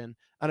Compassion.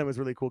 And it was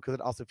really cool because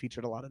it also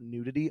featured a lot of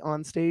nudity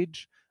on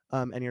stage.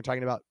 And you're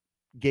talking about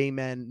gay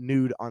men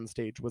nude on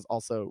stage was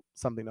also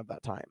something of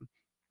that time.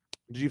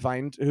 Did you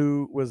find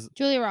who was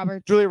Julia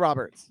Roberts? Julia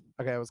Roberts.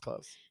 Okay, I was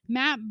close.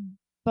 Matt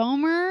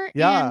Bomer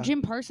Yeah. and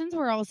Jim Parsons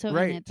were also in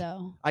Right. it,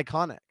 though.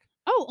 Iconic.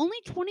 Oh, only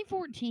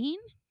 2014?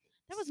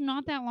 That was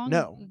not that long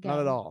No, ago. not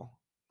at all.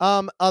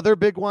 Other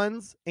big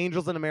ones,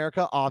 Angels in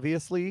America,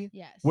 obviously,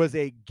 Yes. was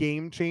a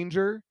game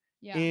changer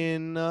Yeah.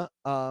 in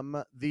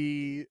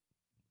the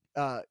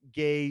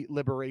gay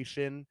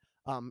liberation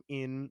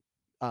in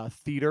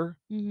theater,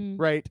 Mhm.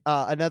 right?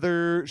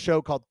 Another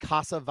show called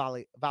Casa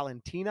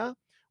Valentina,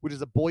 which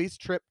is a boys'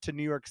 trip to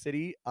New York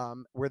City,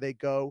 where they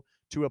go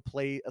to a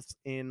place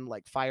in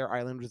like Fire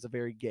Island, which is a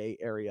very gay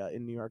area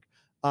in New York,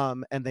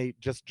 and they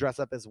just dress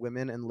up as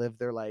women and live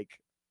their like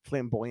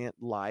flamboyant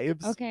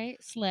lives. Okay,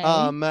 slay.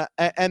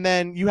 And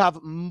then you have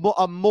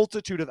a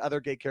multitude of other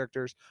gay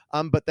characters.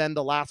 But then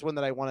the last one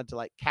that I wanted to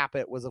like cap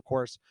it was, of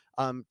course,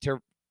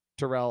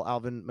 Terrell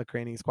Alvin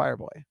McCraney's Choir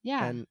Boy.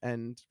 Yeah.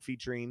 And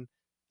featuring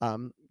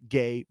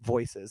gay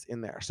voices in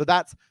there. So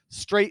that's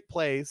straight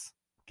plays,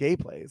 gay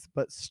plays,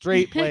 but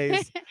straight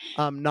plays,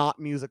 not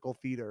musical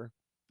theater.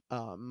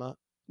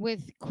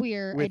 With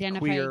queer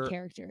identified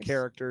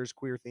characters.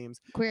 Queer themes.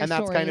 Queer and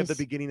that's stories. kind of the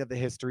beginning of the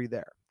history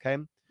there.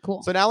 Okay.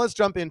 Cool. So now let's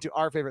jump into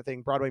our favorite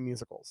thing, Broadway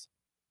musicals.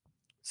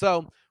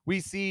 So we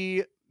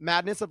see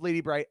Madness of Lady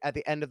Bright at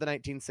the end of the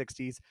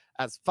 1960s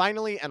as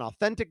finally an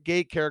authentic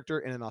gay character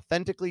in an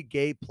authentically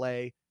gay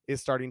play is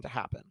starting to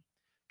happen.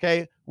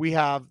 Okay, we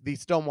have the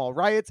Stonewall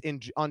riots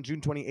on June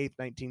 28th,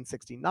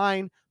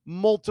 1969.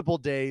 Multiple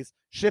days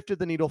shifted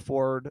the needle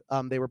forward.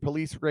 They were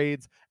police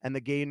raids, and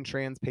the gay and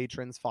trans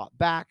patrons fought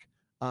back,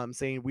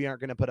 saying we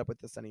aren't going to put up with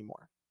this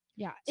anymore.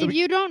 Yeah. So if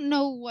you don't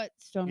know what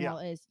Stonewall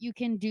is, you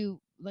can do,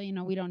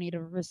 we don't need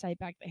to recite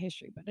back the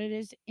history, but it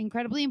is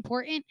incredibly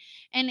important.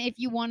 And if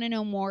you want to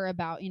know more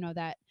about,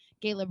 that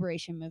gay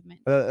liberation movement,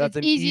 that's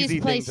an an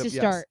easiest place to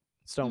start.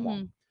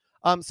 Stonewall.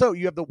 Mm-hmm. So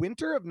you have the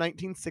winter of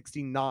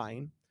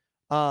 1969,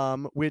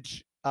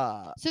 which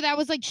so that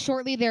was like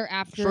shortly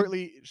thereafter.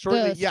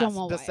 Shortly, yes,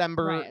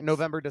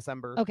 November,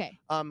 December. Okay.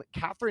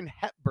 Katharine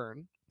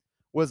Hepburn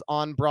was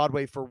on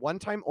Broadway for one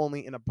time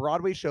only in a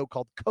Broadway show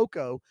called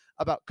Coco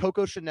about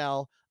Coco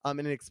Chanel, and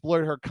it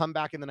explored her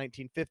comeback in the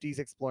 1950s,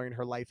 exploring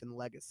her life and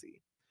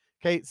legacy.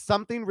 Okay,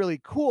 something really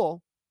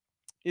cool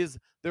is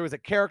there was a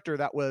character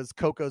that was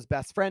Coco's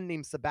best friend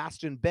named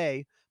Sebastian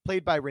Bay,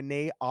 played by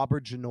Renee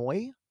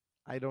Auberjonois.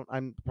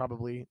 I'm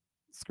probably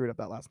screwed up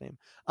that last name.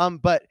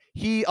 But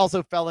he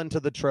also fell into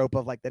the trope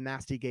of like the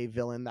nasty gay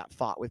villain that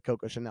fought with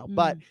Coco Chanel.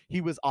 But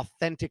he was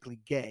authentically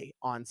gay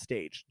on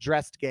stage,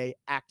 dressed gay,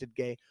 acted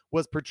gay,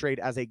 was portrayed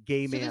as a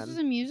gay man. This is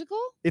a musical?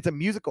 It's a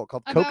musical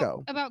called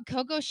Coco. About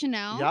Coco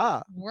Chanel?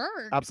 Yeah.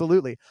 Work.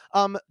 Absolutely.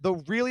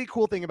 The really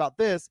cool thing about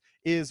this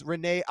is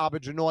Renee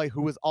Auberjonois,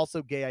 who was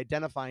also gay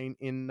identifying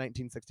in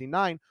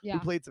 1969, who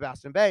played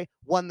Sebastian Bay,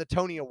 won the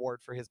Tony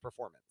Award for his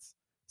performance.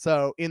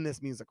 So in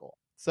this musical.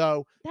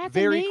 So that's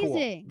very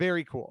amazing. Cool.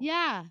 Very cool.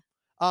 Yeah.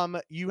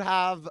 You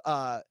have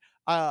a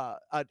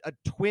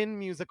twin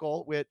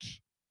musical,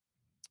 which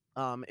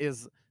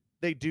is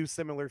they do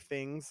similar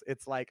things.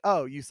 It's like,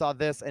 oh, you saw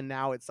this and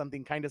now it's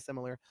something kind of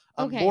similar.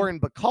 Lauren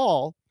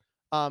Bacall,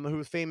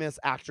 who's famous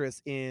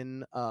actress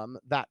in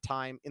that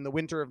time in the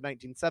winter of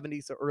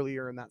 1970, so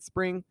earlier in that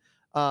spring.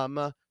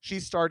 She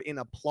starred in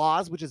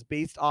Applause, which is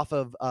based off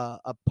of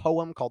a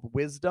poem called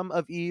Wisdom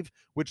of Eve,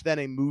 which then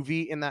a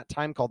movie in that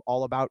time called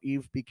All About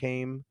Eve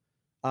became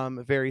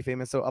very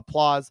famous. So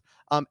Applause.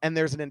 And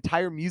there's an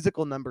entire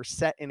musical number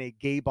set in a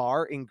gay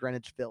bar in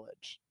Greenwich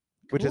Village,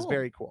 which is Cool.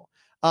 very cool.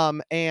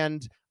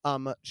 And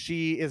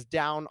she is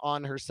down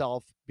on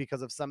herself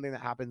because of something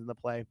that happens in the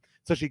play.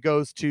 So she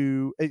goes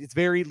to, it's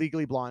very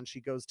Legally Blonde. She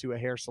goes to a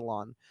hair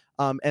salon.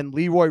 And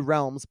Leroy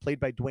Relms, played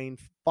by Dwayne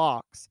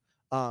Fox,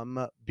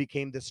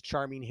 became this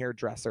charming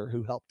hairdresser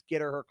who helped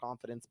get her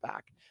confidence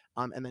back.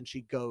 And then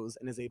she goes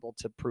and is able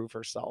to prove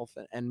herself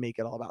and make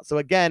it all about. So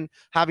again,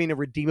 having a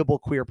redeemable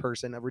queer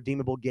person, a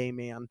redeemable gay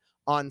man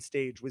on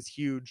stage was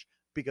huge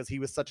because he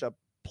was such a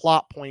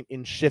plot point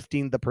in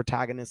shifting the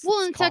protagonist's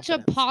and confidence. such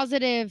a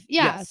positive,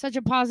 such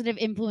a positive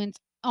influence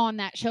on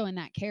that show and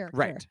that character.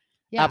 Right.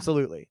 Yeah.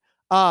 Absolutely.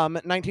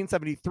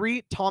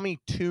 1973, Tommy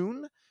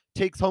Tune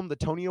takes home the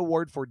Tony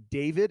Award for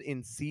David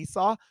in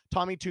Seesaw.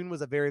 Tommy Tune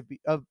was a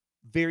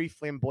very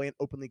flamboyant,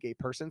 openly gay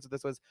person. So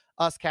this was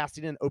us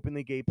casting an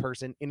openly gay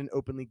person in an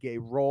openly gay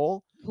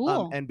role.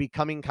 Cool. And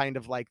becoming kind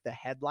of like the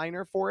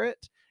headliner for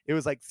it. It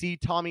was like, see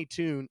Tommy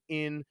Tune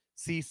in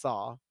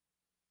Seesaw.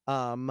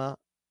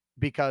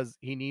 Because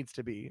he needs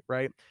to be,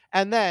 right?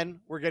 And then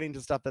we're getting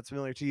to stuff that's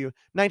familiar to you.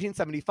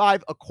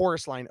 1975, A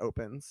Chorus Line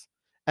opens,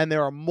 and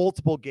there are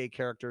multiple gay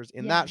characters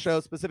in that show,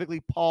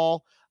 specifically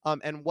Paul.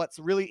 And what's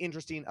really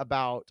interesting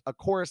about A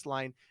Chorus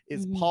Line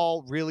is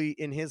Paul really,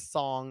 in his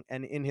song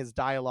and in his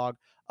dialogue,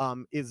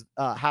 has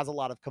a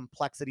lot of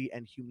complexity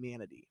and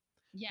humanity.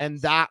 Yes. And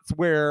that's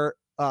where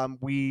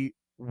we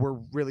were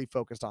really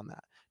focused on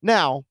that.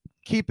 Now,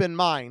 keep in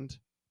mind,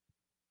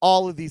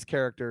 all of these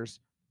characters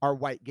are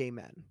white gay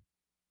men.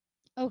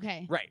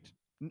 Okay. Right.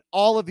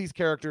 All of these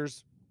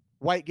characters,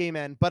 white gay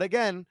men. But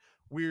again,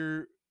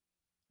 we're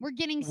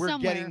getting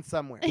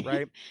somewhere,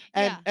 right?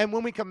 And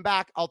when we come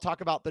back, I'll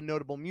talk about the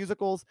notable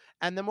musicals,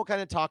 and then we'll kind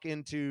of talk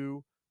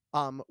into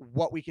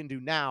what we can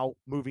do now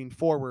moving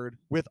forward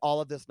with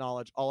all of this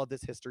knowledge, all of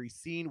this history,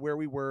 seeing where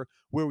we were,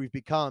 where we've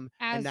become,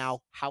 and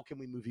now how can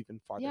we move even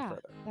farther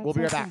further. We'll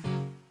be right back.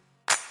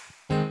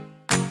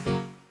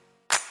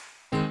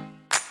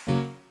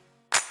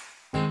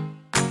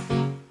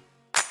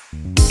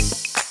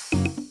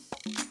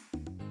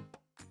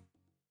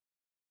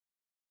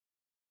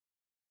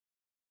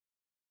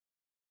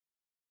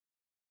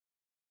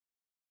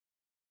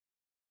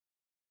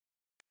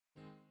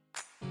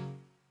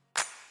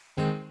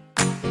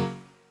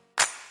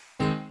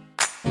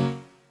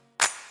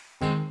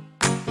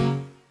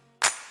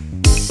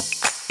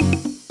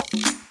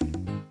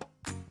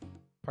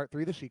 Part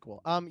 3, the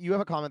sequel. You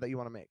have a comment that you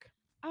want to make.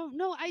 Oh,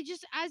 no, I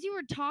just, as you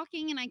were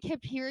talking and I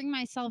kept hearing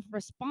myself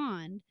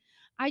respond,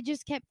 I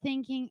just kept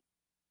thinking,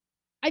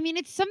 I mean,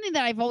 it's something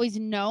that I've always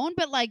known,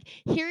 but like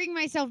hearing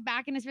myself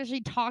back and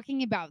especially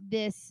talking about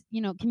this,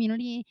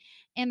 community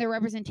and their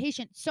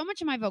representation, so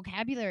much of my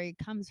vocabulary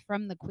comes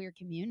from the queer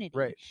community.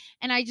 Right.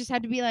 And I just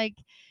had to be like,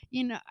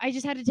 I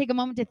just had to take a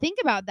moment to think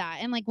about that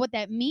and like what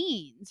that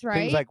means, right?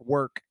 Things like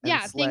work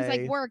and slay. Things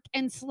like work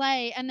and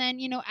slay. And then,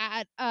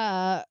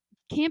 at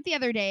camp the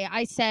other day,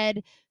 I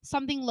said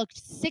something looked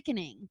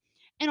sickening.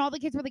 And all the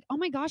kids were like, "Oh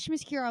my gosh,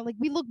 Miss Kira, like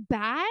we look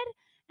bad?"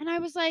 And I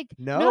was like,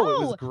 no, it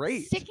was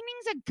great.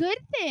 Sickening's a good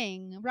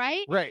thing,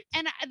 right? Right.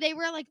 And they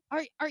were like,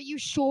 are you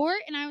sure?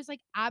 And I was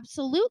like,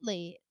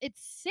 absolutely. It's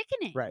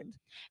sickening. Right.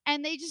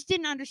 And they just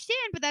didn't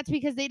understand, but that's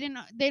because they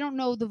don't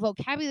know the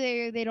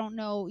vocabulary, they don't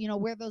know,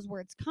 where those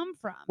words come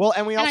from. Well,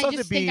 and we also have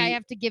to be, I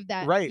have to give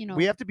that, right.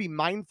 We have to be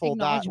mindful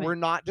that we're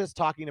not just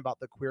talking about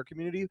the queer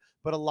community,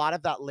 but a lot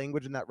of that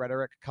language and that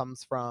rhetoric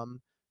comes from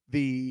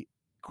the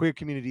queer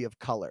community of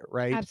color,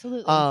 right?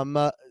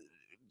 Absolutely.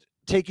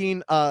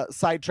 Taking a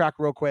sidetrack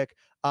real quick,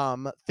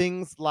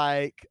 things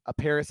like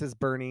Paris is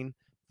Burning,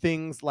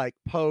 things like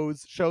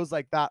Pose, shows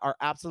like that are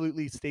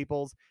absolutely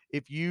staples.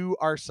 If you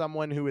are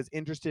someone who is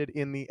interested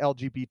in the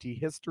LGBT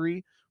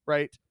history,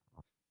 right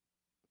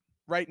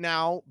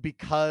now,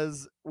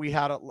 because we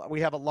have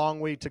a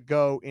long way to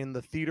go in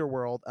the theater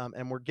world,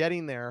 and we're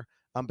getting there,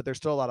 but there's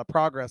still a lot of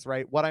progress,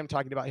 right? What I'm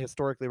talking about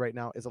historically right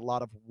now is a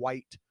lot of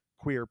white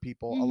queer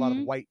people, a lot of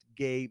white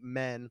gay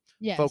men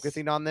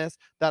focusing on this.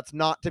 That's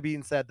not to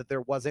be said that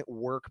there wasn't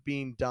work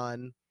being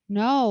done.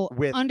 No,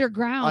 with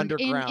underground.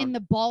 In the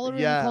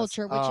ballroom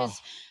culture, which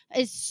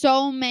is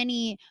so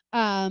many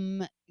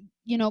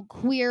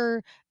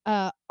queer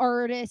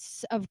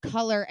artists of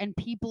color and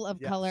people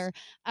of color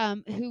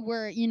who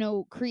were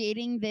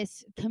creating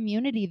this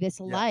community,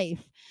 this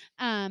life.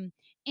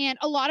 And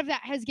a lot of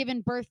that has given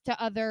birth to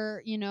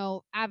other,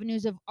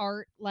 avenues of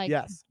art, like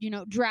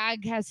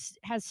drag has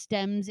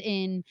stems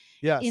in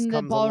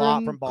the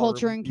ballroom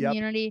culture and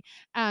community.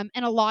 And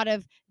a lot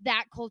of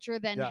that culture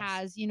then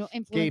has,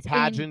 influence gay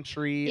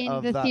pageantry in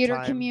of the that theater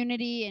time.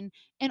 community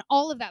and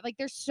all of that. Like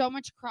there's so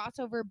much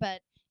crossover,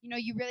 but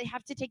you really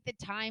have to take the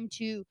time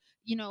to,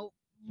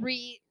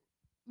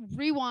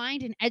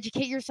 rewind and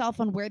educate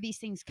yourself on where these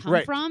things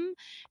come from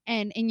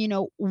and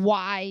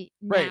why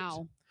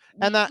now.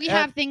 And that we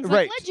have things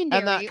like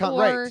Legendary,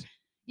 or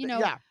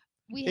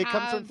we it have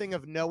comes from thing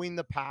of knowing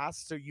the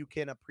past so you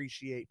can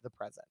appreciate the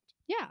present.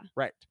 Yeah.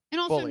 Right. And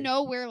also Fully.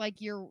 know where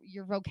like your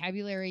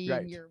vocabulary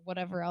Right. and your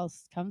whatever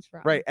else comes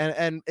from. Right.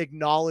 And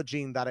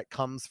acknowledging that it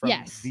comes from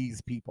Yes.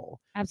 these people.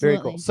 Very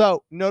cool. Absolutely.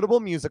 So notable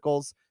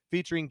musicals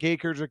featuring gay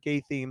characters or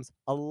gay themes,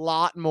 a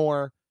lot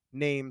more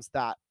names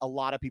that a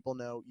lot of people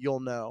know, you'll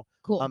know.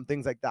 Cool.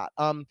 Things like that.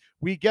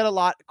 We get a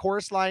lot.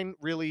 Chorus Line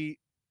really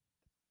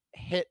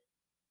hit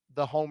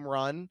the home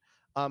run,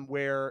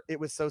 where it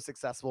was so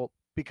successful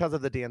because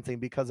of the dancing,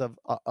 because of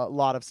a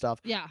lot of stuff.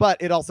 Yeah. But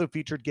it also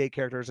featured gay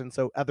characters, and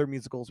so other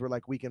musicals were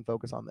like, we can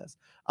focus on this.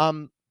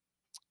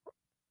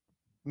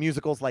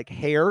 Musicals like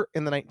Hair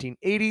in the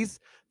 1980s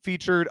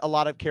featured a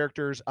lot of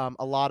characters,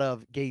 a lot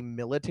of gay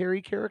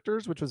military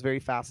characters, which was very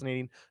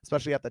fascinating,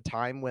 especially at the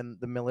time when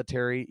the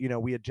military,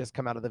 we had just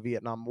come out of the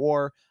Vietnam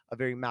War, a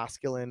very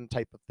masculine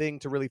type of thing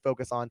to really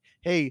focus on.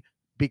 Hey,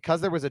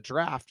 because there was a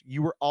draft,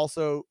 you were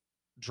also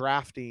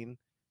drafting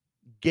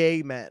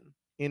gay men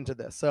into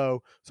this.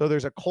 So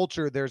there's a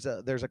culture, there's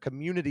a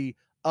community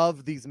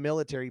of these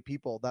military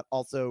people that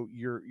also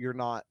you're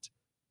not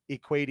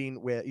equating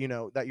with,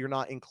 that you're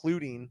not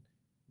including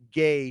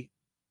gay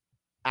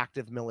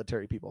active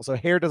military people. So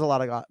Hair does a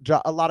lot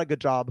of good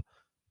job.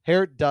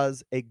 Hair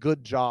does a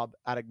good job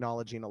at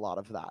acknowledging a lot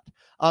of that.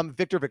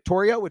 Victor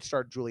Victoria, which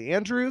starred Julie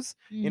Andrews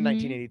in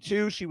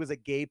 1982. She was a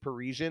gay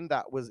Parisian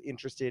that was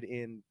interested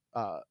in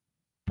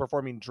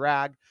performing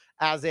drag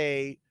as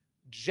a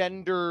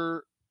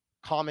gender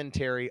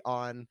commentary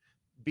on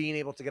being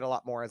able to get a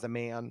lot more as a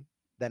man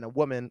than a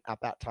woman at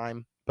that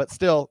time. But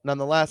still,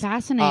 nonetheless,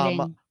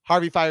 Fascinating.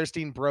 Harvey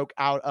Fierstein broke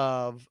out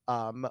of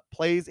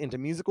plays into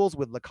musicals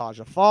with La Cage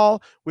aux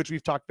Folles, which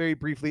we've talked very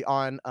briefly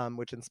on,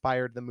 which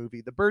inspired the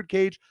movie The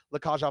Birdcage. La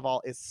Cage aux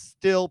Folles is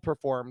still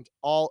performed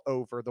all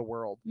over the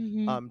world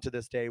to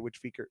this day,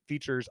 which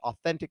features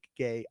authentic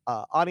gay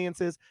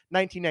audiences.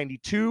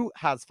 1992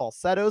 has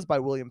Falsettos by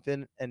William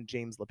Finn and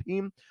James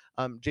Lapine.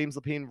 James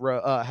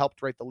Lapine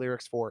helped write the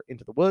lyrics for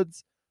Into the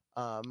Woods,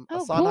 a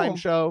Sondheim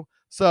show.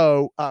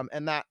 So,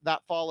 and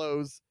that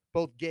follows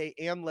both gay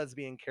and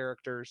lesbian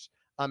characters,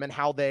 and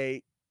how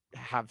they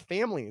have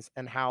families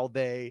and how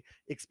they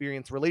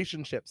experience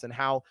relationships and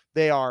how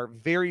they are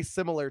very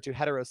similar to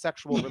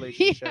heterosexual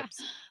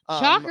relationships.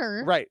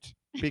 Shocker. Right.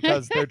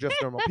 Because they're just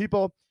normal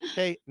people.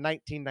 Okay,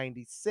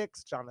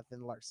 1996,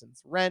 Jonathan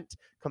Larson's Rent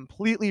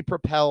completely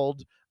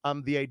propelled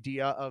the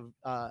idea of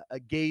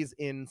gays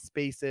in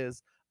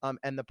spaces,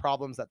 and the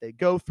problems that they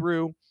go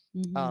through,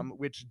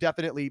 which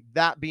definitely,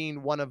 that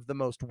being one of the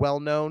most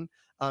well-known,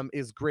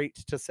 is great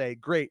to say.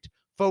 Great.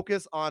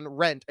 Focus on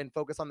Rent and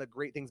focus on the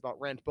great things about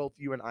Rent. Both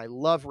you and I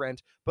love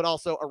Rent, but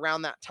also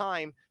around that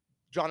time,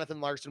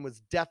 Jonathan Larson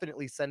was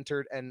definitely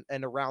centered and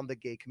around the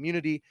gay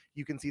community.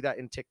 You can see that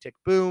in Tick, Tick,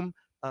 Boom,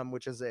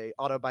 which is a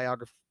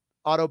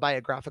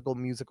autobiographical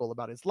musical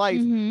about his life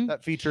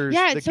that features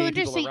it's the so gay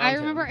interesting. people around I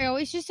remember him. I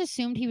always just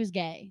assumed he was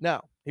gay. No,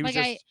 he was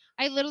like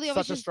I literally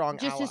always such a strong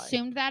just ally.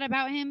 assumed that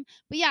about him.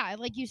 But yeah,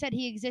 like you said,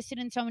 he existed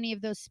in so many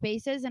of those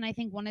spaces, and I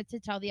think wanted to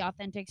tell the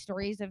authentic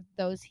stories of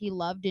those he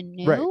loved and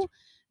knew. Right.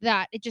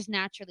 That it just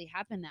naturally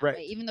happened that Right.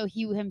 way. Even though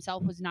he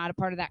himself was not a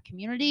part of that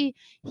community,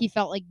 he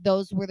felt like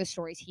those were the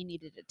stories he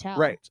needed to tell.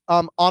 Right.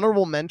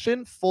 Honorable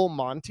mention: Full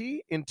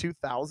Monty in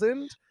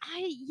 2000.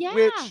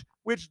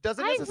 Which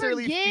doesn't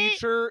necessarily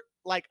feature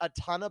like a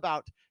ton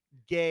about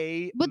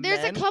gay but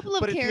there's men, a couple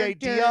of but characters.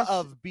 It's the idea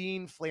of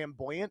being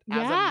flamboyant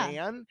as a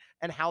man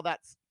and how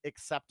that's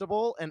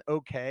acceptable and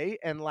okay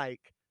and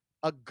like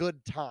a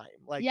good time.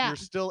 Like you're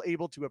still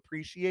able to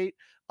appreciate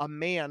a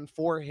man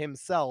for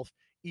himself,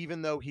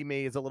 even though he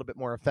is a little bit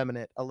more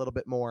effeminate, a little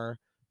bit more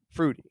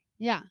fruity.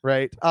 Yeah.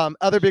 Right.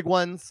 Other big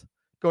ones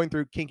going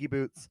through: Kinky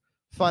Boots,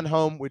 Fun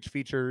Home, which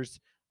features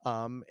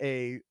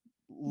a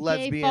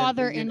lesbian gay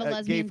father and and a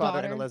lesbian gay father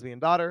daughter. and a lesbian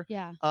daughter.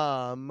 Yeah.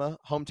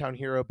 Hometown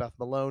hero Beth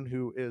Malone,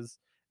 who is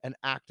an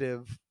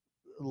active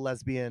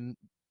lesbian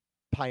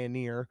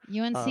pioneer.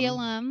 UNC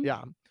alum.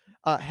 Yeah.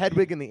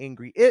 Hedwig and the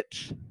Angry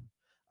Itch.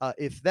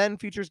 If Then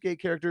features gay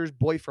characters.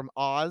 Boy from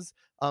Oz,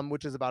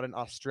 which is about an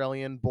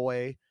Australian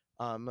boy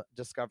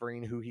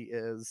discovering who he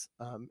is,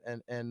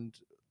 and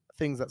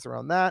things that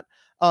surround that.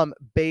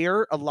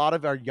 Bear, a lot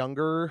of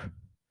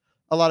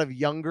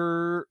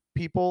younger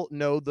people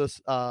know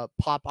this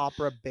pop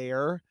opera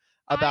Bear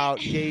about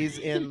gays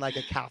in like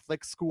a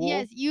Catholic school.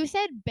 Yes, you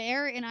said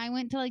Bear, and I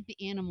went to like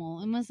the Animal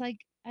and was like,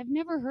 I've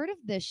never heard of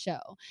this show.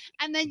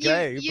 And then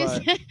you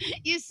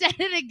said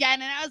it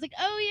again, and I was like,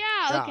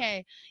 oh yeah,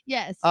 okay,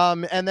 yes.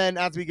 And then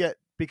as we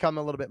become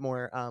a little bit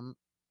more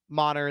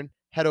modern,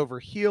 Head Over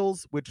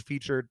Heels, which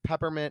featured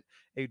Peppermint,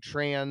 a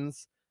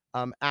trans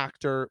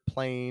actor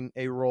playing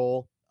a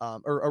role,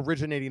 or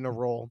originating a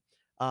role.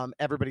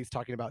 Everybody's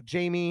talking about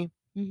Jamie,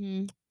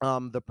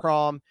 the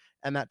Prom,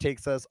 and that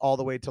takes us all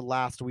the way to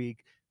last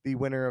week, the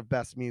winner of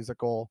Best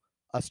Musical,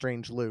 A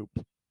Strange Loop,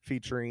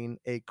 featuring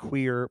a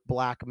queer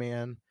black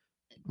man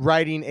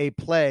writing a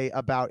play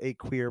about a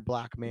queer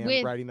black man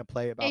with writing a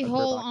play about a queer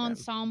whole black man.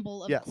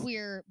 ensemble of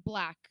queer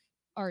black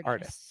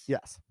artists.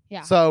 Yes.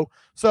 Yeah.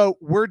 So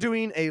we're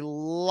doing a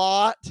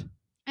lot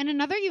And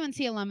another UNC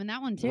alum in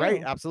that one Right,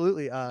 too.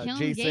 absolutely. Killing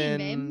the game, babe.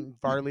 Jason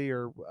Farley,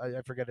 or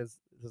I forget his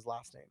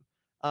last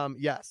name.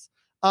 Yes.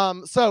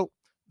 So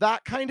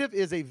that kind of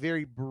is a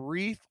very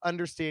brief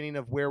understanding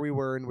of where we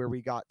were and where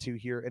we got to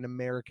here in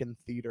American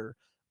theater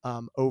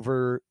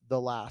over the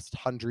last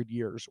 100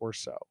 years or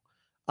so.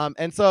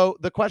 And so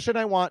the question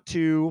I want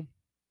to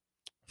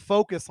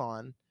focus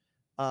on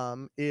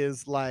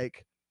is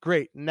like,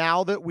 great,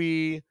 now that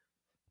we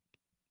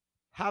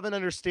have an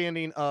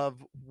understanding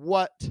of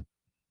what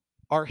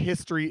our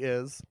history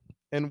is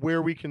and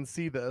where we can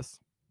see this,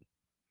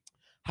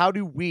 how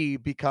do we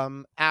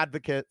become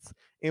advocates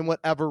in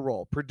whatever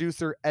role,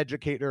 producer,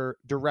 educator,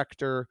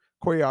 director,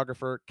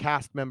 choreographer,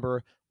 cast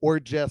member, or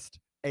just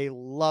a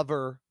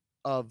lover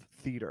of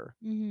theater?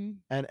 Mm-hmm.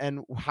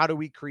 And how do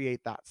we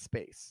create that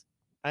space?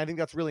 I think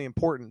that's really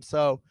important.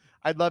 So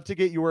I'd love to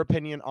get your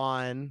opinion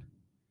on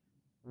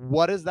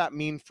what does that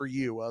mean for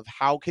you, of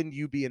how can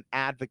you be an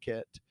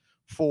advocate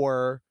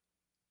for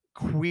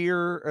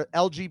queer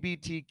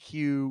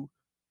LGBTQ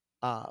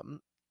um,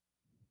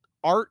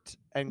 art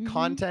and Mm-hmm.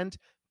 content,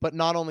 but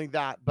not only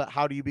that, but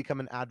how do you become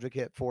an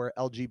advocate for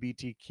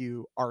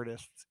LGBTQ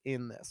artists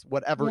in this,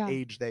 whatever Yeah.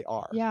 age they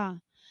are? Yeah.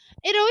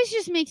 It always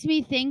just makes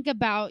me think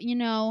about,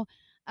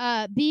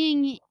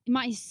 being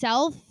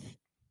myself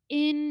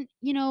in,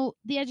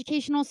 the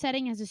educational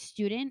setting as a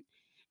student,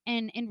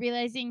 and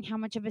realizing how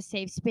much of a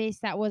safe space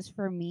that was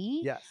for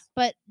me. Yes.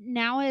 But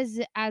now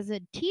as a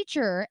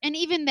teacher, and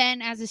even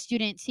then as a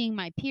student seeing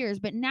my peers,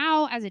 but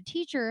now as a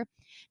teacher,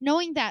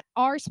 knowing that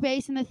our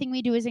space and the thing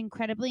we do is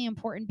incredibly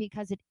important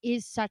because it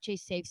is such a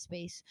safe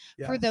space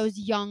for Yes. those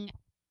young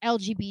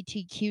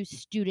LGBTQ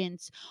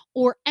students,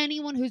 or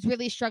anyone who's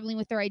really struggling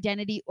with their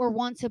identity or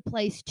wants a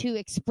place to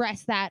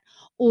express that,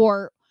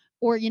 or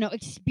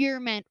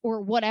experiment,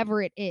 or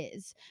whatever it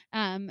is.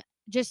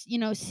 Just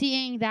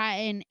seeing that,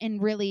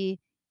 and really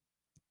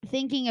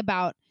thinking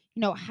about,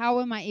 how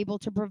am I able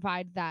to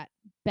provide that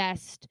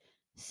best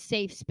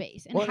safe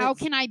space, and Well, and how it's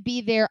can I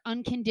be there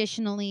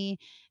unconditionally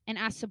and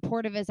as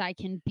supportive as I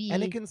can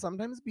and it be. can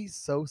sometimes be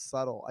so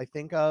subtle. I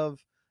think of,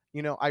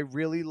 I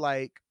really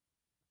like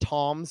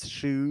Tom's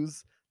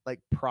shoes, like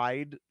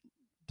Pride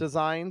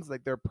designs,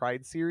 like their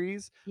Pride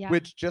series, Yeah.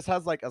 which just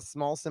has like a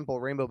small simple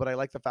rainbow, but I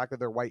like the fact that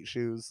they're white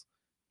shoes,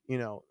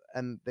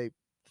 and they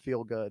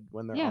feel good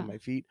when they're on Yeah. my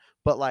feet.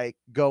 But like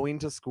going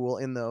to school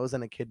in those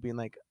and a kid being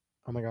like,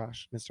 "Oh my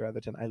gosh, Mr.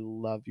 Etherton, I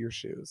love your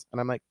shoes." And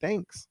I'm like,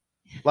 "Thanks."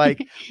 Like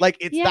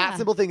it's that Yeah.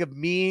 simple thing of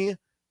me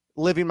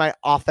living my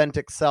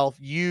authentic self,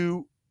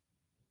 you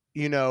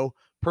know,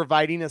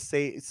 providing a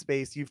safe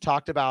space. You've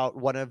talked about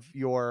one of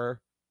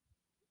your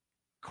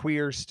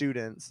queer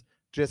students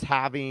just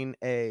having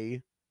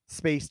a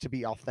space to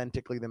be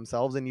authentically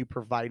themselves, and you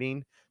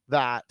providing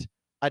that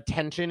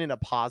attention in a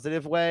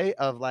positive way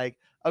of like,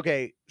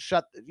 okay,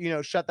 shut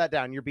that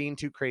down, you're being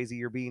too crazy,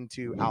 you're being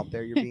too out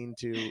there, you're being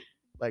too,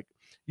 like,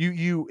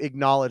 you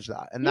acknowledge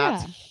that, and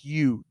that's Yeah.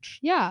 huge.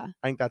 Yeah.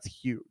 I think that's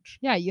huge.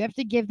 Yeah, you have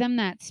to give them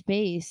that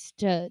space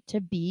to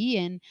be.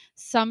 And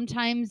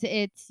sometimes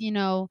it's,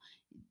 that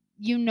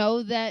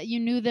you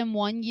knew them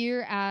one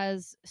year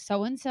as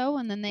so and so,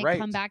 and then they come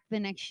Right. back the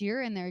next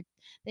year and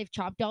they've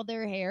chopped all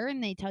their hair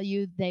and they tell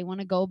you they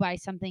want to go buy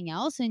something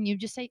else, and you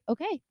just say,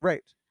 okay,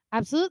 Right.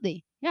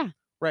 absolutely, yeah,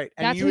 Right.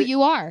 And that's who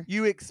you are.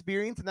 you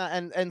experience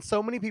that, and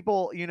so many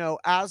people,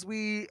 as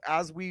we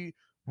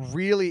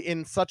really,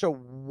 in such a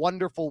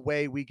wonderful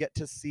way, we get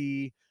to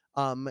see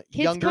Kids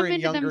younger come and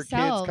into younger kids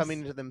coming themselves.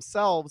 into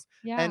themselves,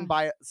 Yeah. and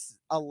by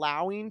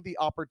allowing the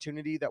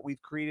opportunity that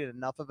we've created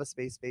enough of a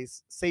safe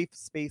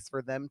space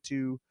for them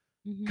to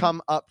Mm-hmm.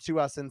 come up to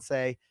us and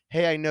say,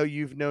 "Hey, I know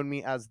you've known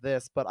me as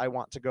this, but I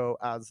want to go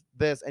as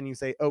this." And you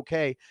say,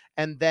 "Okay."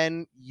 And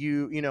then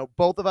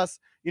both of us,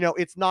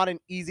 it's not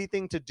an easy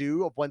thing to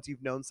do of once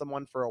you've known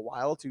someone for a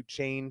while to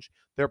change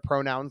their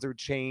pronouns or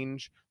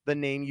change the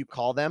name you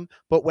call them.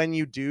 But when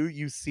you do,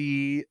 you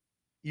see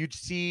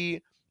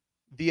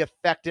the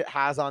effect it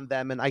has on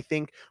them. And I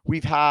think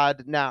we've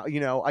had now,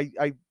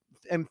 I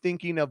am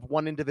thinking of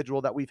one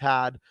individual that we've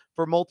had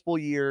for multiple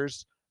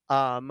years,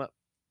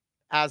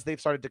 as they've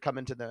started to come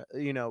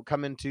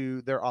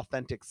into their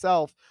authentic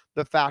self,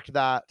 the fact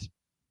that,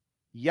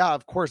 yeah,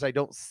 of course, I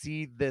don't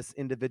see this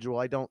individual,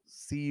 I don't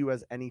see you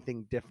as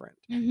anything different.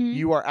 Mm-hmm.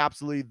 You are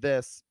absolutely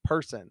this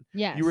person.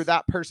 You were Yes.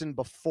 that person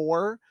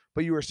before,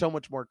 but you were so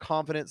much more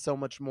confident, so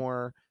much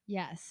more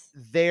Yes.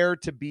 there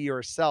to be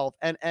yourself.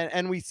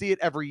 And we see it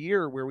every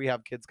year where we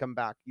have kids come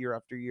back year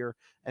after year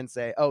and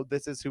say, "Oh,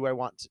 this is who I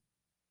want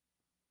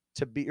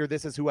to be, or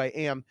this is who I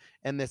am,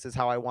 and this is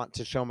how I want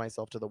to show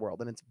myself to the world."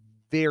 And it's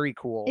very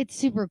cool. It's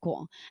super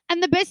cool.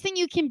 And the best thing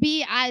you can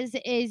be as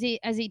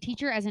a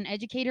teacher, as an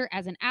educator,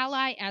 as an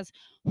ally, as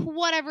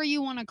whatever you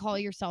want to call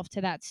yourself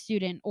to that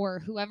student or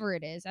whoever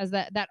it is, as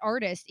that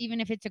artist, even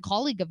if it's a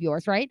colleague of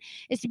yours, right?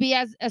 Is to be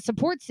as a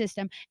support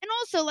system. And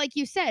also, like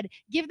you said,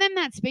 give them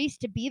that space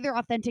to be their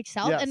authentic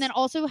self, and Yes. then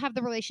also have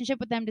the relationship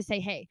with them to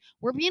say, "Hey,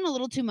 we're being a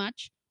little too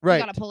much. you Right.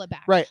 gotta pull it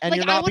back. Right. And Like,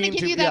 you're I not want to being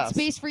give too, you that yes.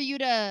 space for you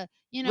to,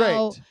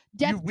 Right.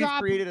 death We've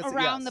drop created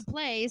around the yes.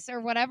 place or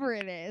whatever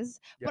it is.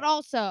 Yeah. But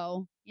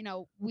also,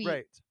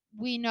 Right.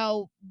 we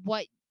know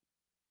what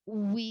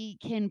we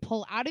can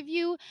pull out of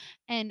you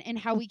and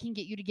how we can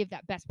get you to give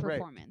that best Right.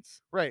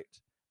 performance. Right.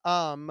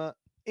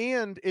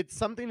 And it's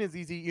something as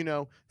easy,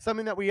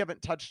 something that we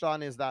haven't touched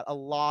on is that a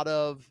lot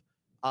of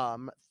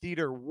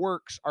theater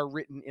works are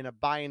written in a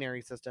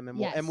binary system, and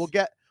Yes.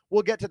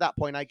 we'll get to that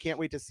point. I can't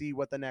wait to see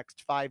what the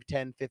next 5,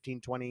 10,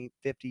 15, 20,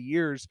 50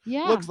 years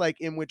Yeah. looks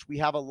like, in which we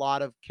have a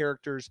lot of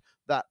characters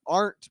that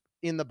aren't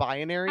in the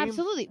binary.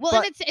 Absolutely. Well,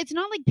 But and it's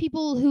not like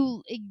people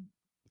who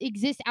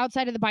exist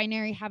outside of the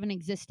binary haven't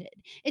existed.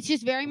 It's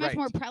just very much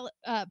Right.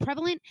 more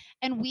prevalent,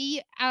 and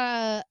we,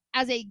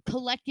 as a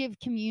collective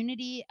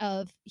community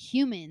of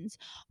humans,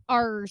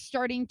 are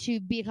starting to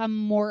become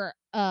more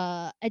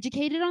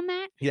educated on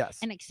that yes.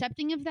 and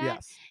accepting of that.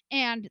 Yes.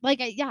 And like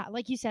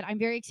you said, I'm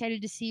very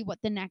excited to see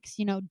what the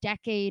next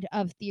decade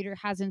of theater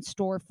has in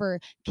store for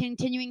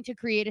continuing to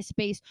create a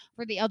space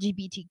for the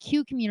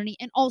LGBTQ community,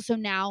 and also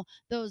now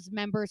those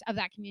members of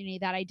that community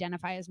that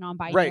identify as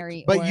non-binary.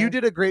 Right. But you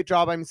did a great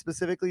job. I'm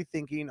specifically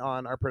thinking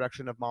on our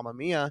production of Mamma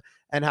Mia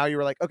and how you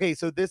were like, okay,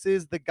 so this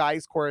is the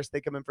guys chorus,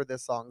 they come in for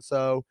this song.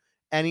 So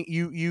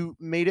you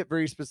made it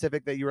very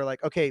specific that you were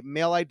like, okay,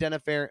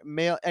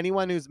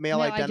 anyone who's male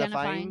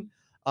identifying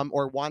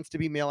or wants to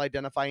be male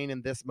identifying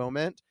in this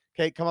moment,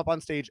 okay, come up on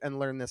stage and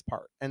learn this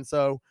part. And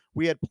so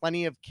we had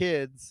plenty of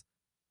kids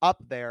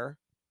up there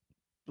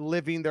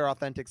living their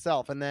authentic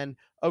self. And then,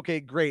 okay,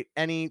 great,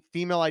 any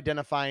female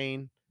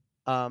identifying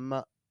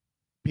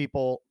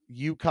people,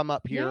 you come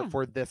up here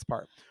for this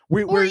part.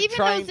 We're even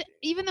trying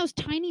even those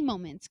tiny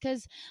moments,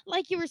 because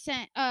like you were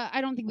saying, I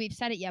don't think we've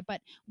said it yet,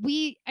 but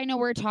I know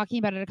we were talking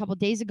about it a couple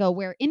days ago,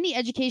 where in the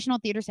educational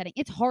theater setting,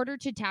 it's harder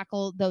to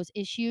tackle those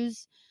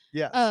issues,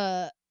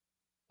 yes.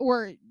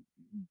 or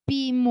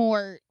be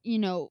more,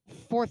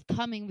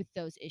 forthcoming with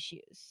those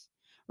issues,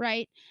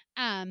 right?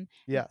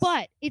 Yes.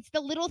 But it's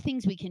the little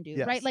things we can do,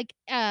 right? Yes.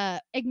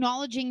 Like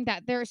acknowledging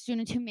that there are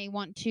students who may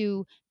want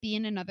to be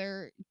in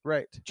another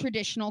Right.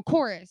 traditional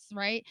chorus,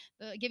 right?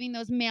 Giving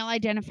those male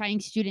identifying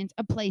students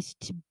a place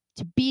to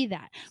be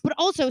that. But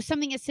also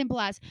something as simple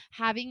as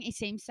having a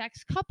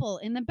same-sex couple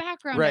in the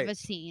background of a Right.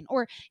 scene,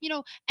 or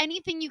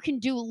anything you can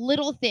do,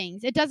 little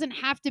things. It doesn't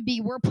have to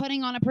be we're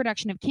putting on a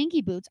production of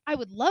Kinky Boots. I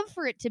would love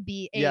for it to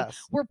be Yes.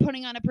 we're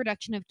putting on a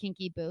production of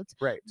Kinky Boots.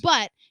 Right.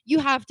 But you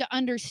have to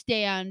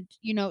understand,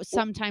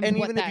 sometimes And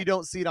what even if you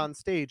don't see it on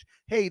stage,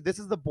 hey, this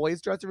is the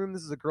boys' dressing room,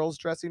 this is a girls'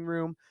 dressing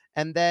room.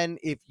 And then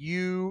if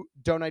you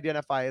don't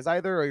identify as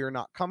either, or you're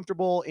not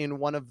comfortable in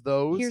one of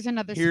those, here's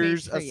another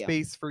here's space for a you.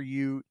 space for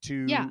you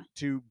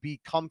to be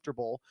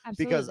comfortable.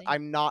 Because Absolutely.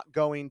 I'm not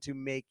going to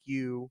make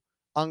you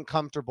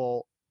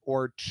uncomfortable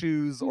or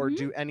choose or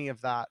do any of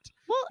that.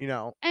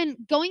 Well, and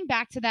going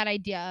back to that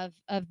idea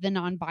of the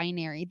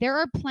non-binary, there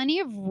are plenty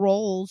of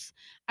roles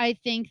I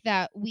think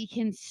that we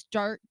can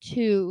start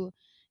to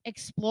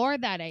explore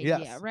that idea.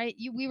 Yes. Right?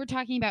 We were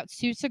talking about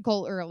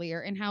Seussical earlier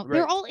and how Right.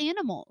 they're all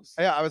animals.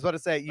 Yeah, I was about to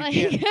say you Like-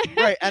 can't.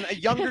 Right, and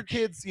younger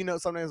kids,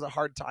 sometimes have a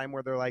hard time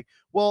where they're like,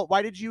 "Well,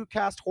 why did you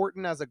cast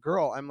Horton as a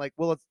girl?" I'm like,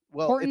 "Well,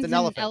 Horton's it's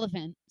an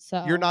elephant.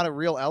 So You're not a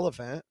real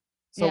elephant,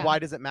 so Yeah. why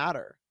does it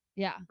matter?"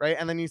 Yeah. Right,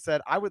 and then you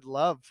said, "I would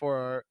love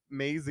for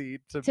Maisie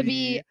to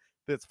be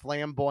this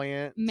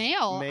flamboyant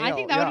male. I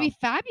think that would be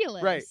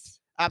fabulous. Right,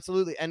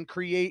 absolutely, and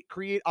create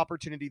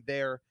opportunity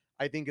there.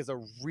 I think is a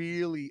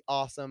really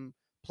awesome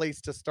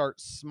place to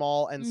start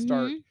small and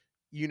start,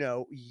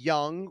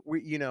 young.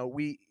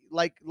 We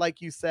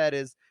like you said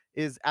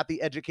is at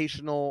the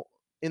educational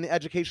in the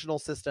educational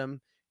system.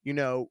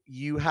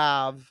 You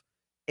have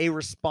a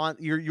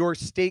response. Your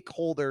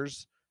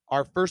stakeholders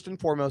are first and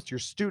foremost your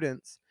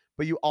students,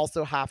 but you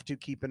also have to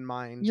keep in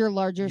mind your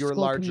larger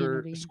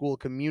school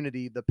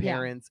community, the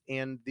parents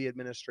and the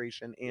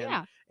administration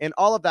Yeah. and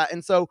all of that.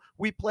 And so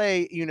we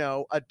play,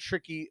 a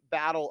tricky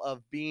battle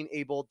of being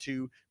able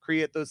to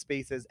create those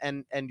spaces.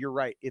 And you're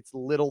right, it's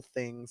little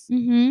things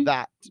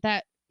that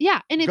Yeah,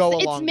 and go a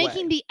it's long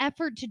making way. the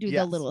effort to do the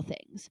Yes. little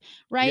things,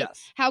 right?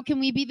 Yes. How can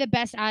we be the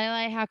best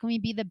ally? How can we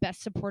be the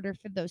best supporter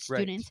for those Right.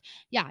 students?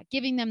 Yeah,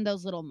 giving them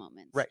those little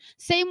moments. Right.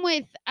 Same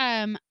with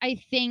I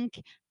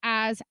think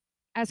as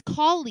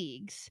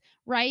colleagues,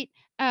 right?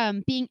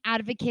 Being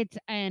advocates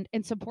and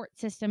support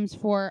systems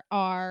for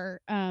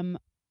our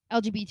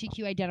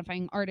LGBTQ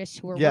identifying artists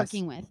who we're Yes.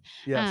 working with.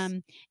 Yes.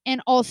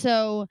 And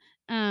also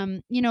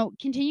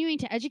continuing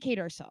to educate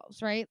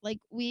ourselves, right? Like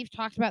we've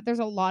talked about, there's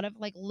a lot of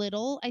like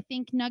little, I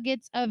think,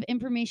 nuggets of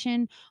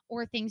information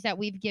or things that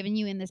we've given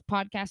you in this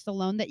podcast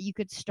alone that you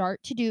could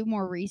start to do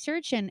more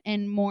research and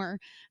more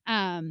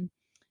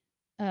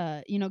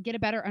get a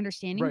better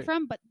understanding Right.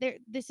 from. But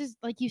this is,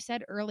 like you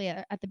said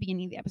earlier at the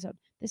beginning of the episode,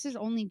 this is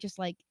only just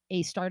like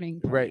a starting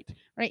point.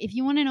 Right. If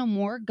you want to know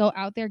more, go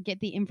out there, get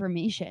the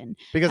information.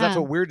 Because that's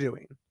what we're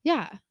doing.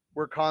 Yeah.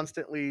 We're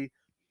constantly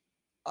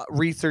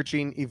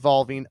researching,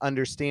 evolving,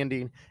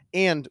 understanding,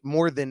 and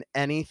more than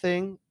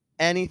anything,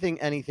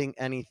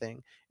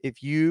 anything.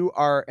 If you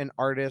are an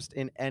artist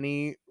in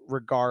any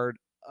regard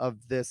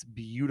of this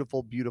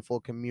beautiful, beautiful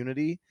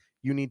community,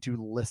 you need to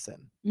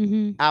listen.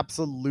 Mm-hmm.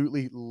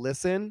 Absolutely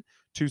listen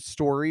to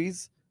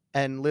stories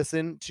and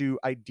listen to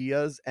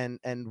ideas and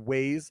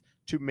ways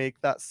to make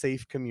that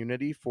safe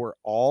community for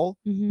all.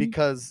 Mm-hmm.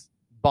 Because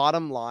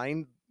bottom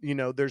line,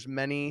 there's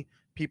many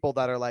people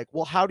that are like,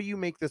 well, how do you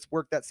make this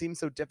work? That seems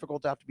so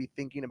difficult to have to be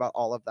thinking about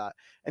all of that.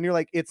 And you're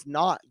like, it's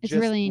not. It's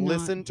just really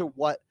listen not. to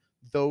what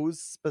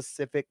those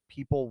specific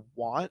people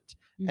want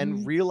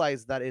and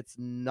realize that it's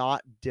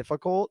not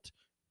difficult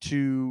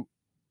to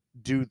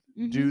do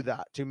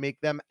that, to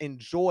make them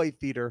enjoy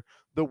theater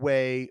the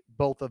way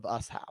both of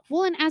us have.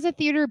 Well, and as a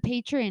theater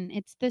patron,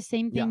 it's the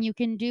same thing you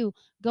can do.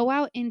 Go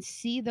out and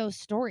see those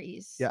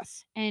stories.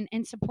 Yes. And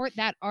support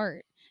that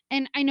art.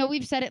 And I know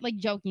we've said it like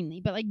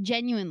jokingly, but like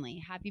genuinely,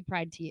 happy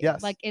Pride to you.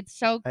 Yes. Like it's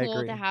so I cool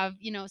agree. to have,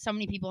 so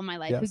many people in my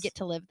life who Yes. get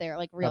to live their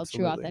like real,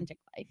 true, Absolutely. authentic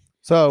life.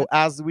 So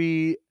as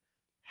we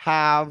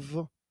have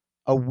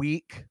a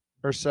week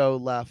or so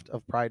left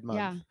of Pride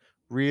Month,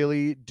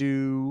 really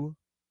do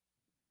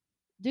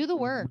the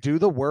work. Do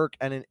the work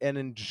and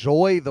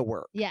enjoy the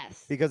work.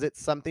 Yes. Because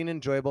it's something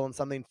enjoyable and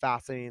something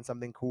fascinating and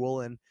something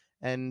cool. And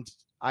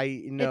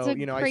I know,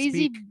 it's a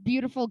crazy,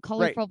 beautiful,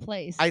 colorful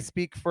place. I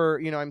speak for,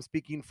 I'm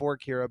speaking for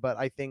Kira, but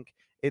I think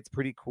it's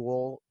pretty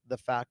cool the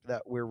fact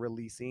that we're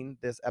releasing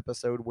this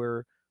episode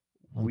where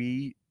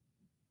we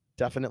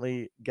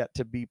definitely get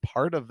to be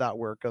part of that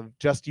work. Of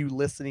just you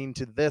listening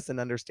to this and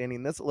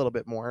understanding this a little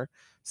bit more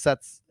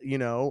sets,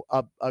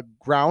 a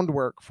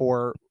groundwork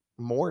for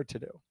more to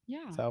do.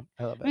 Yeah. So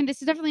I love it. I mean,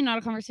 this is definitely not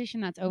a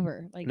conversation that's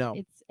over. Like, No.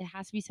 it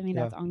has to be something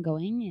that's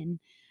ongoing.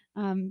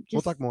 And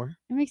we'll talk more.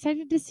 I'm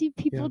excited to see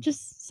people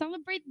just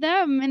celebrate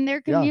them and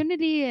their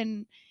community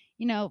and,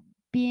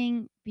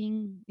 being,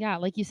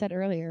 like you said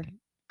earlier,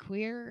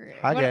 queer.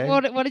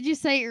 What did you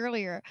say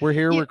earlier? We're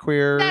here, we're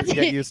queer.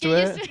 Get used to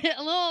it.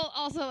 A little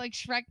also like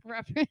Shrek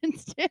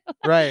reference too.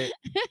 Right.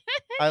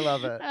 I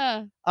love it.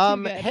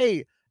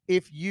 Hey,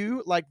 if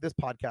you like this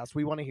podcast,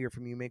 we want to hear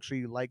from you. Make sure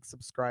you like,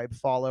 subscribe,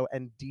 follow,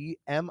 and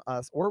DM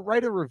us or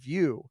write a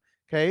review.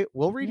 Okay,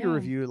 we'll read your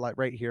review like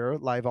right here,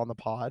 live on the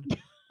pod.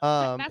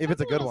 If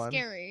it's a good one.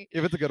 Scary.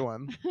 If it's a good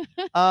one.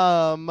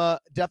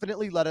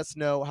 Definitely let us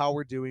know how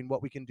we're doing,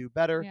 what we can do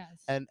better,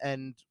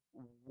 and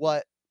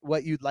what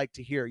you'd like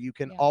to hear. You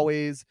can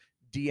always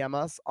DM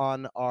us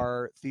on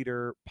our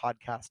Theater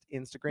Podcast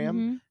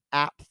Instagram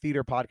at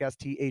Theater Podcast,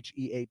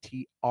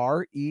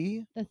 THEATRE.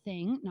 The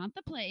thing, not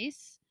the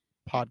place.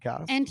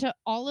 Podcast. And to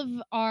all of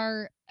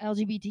our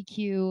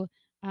LGBTQ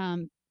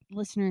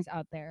listeners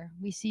out there,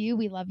 we see you,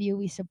 we love you,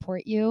 we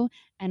support you,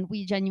 and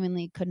we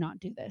genuinely could not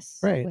do this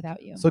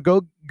without you. So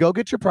go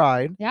get your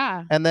pride.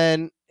 Yeah. And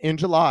then in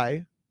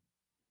July,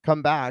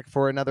 come back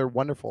for another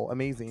wonderful,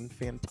 amazing,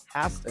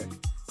 fantastic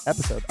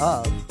episode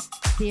of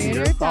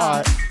Theater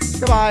Thought.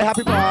 Goodbye.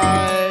 Happy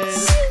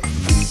Pride.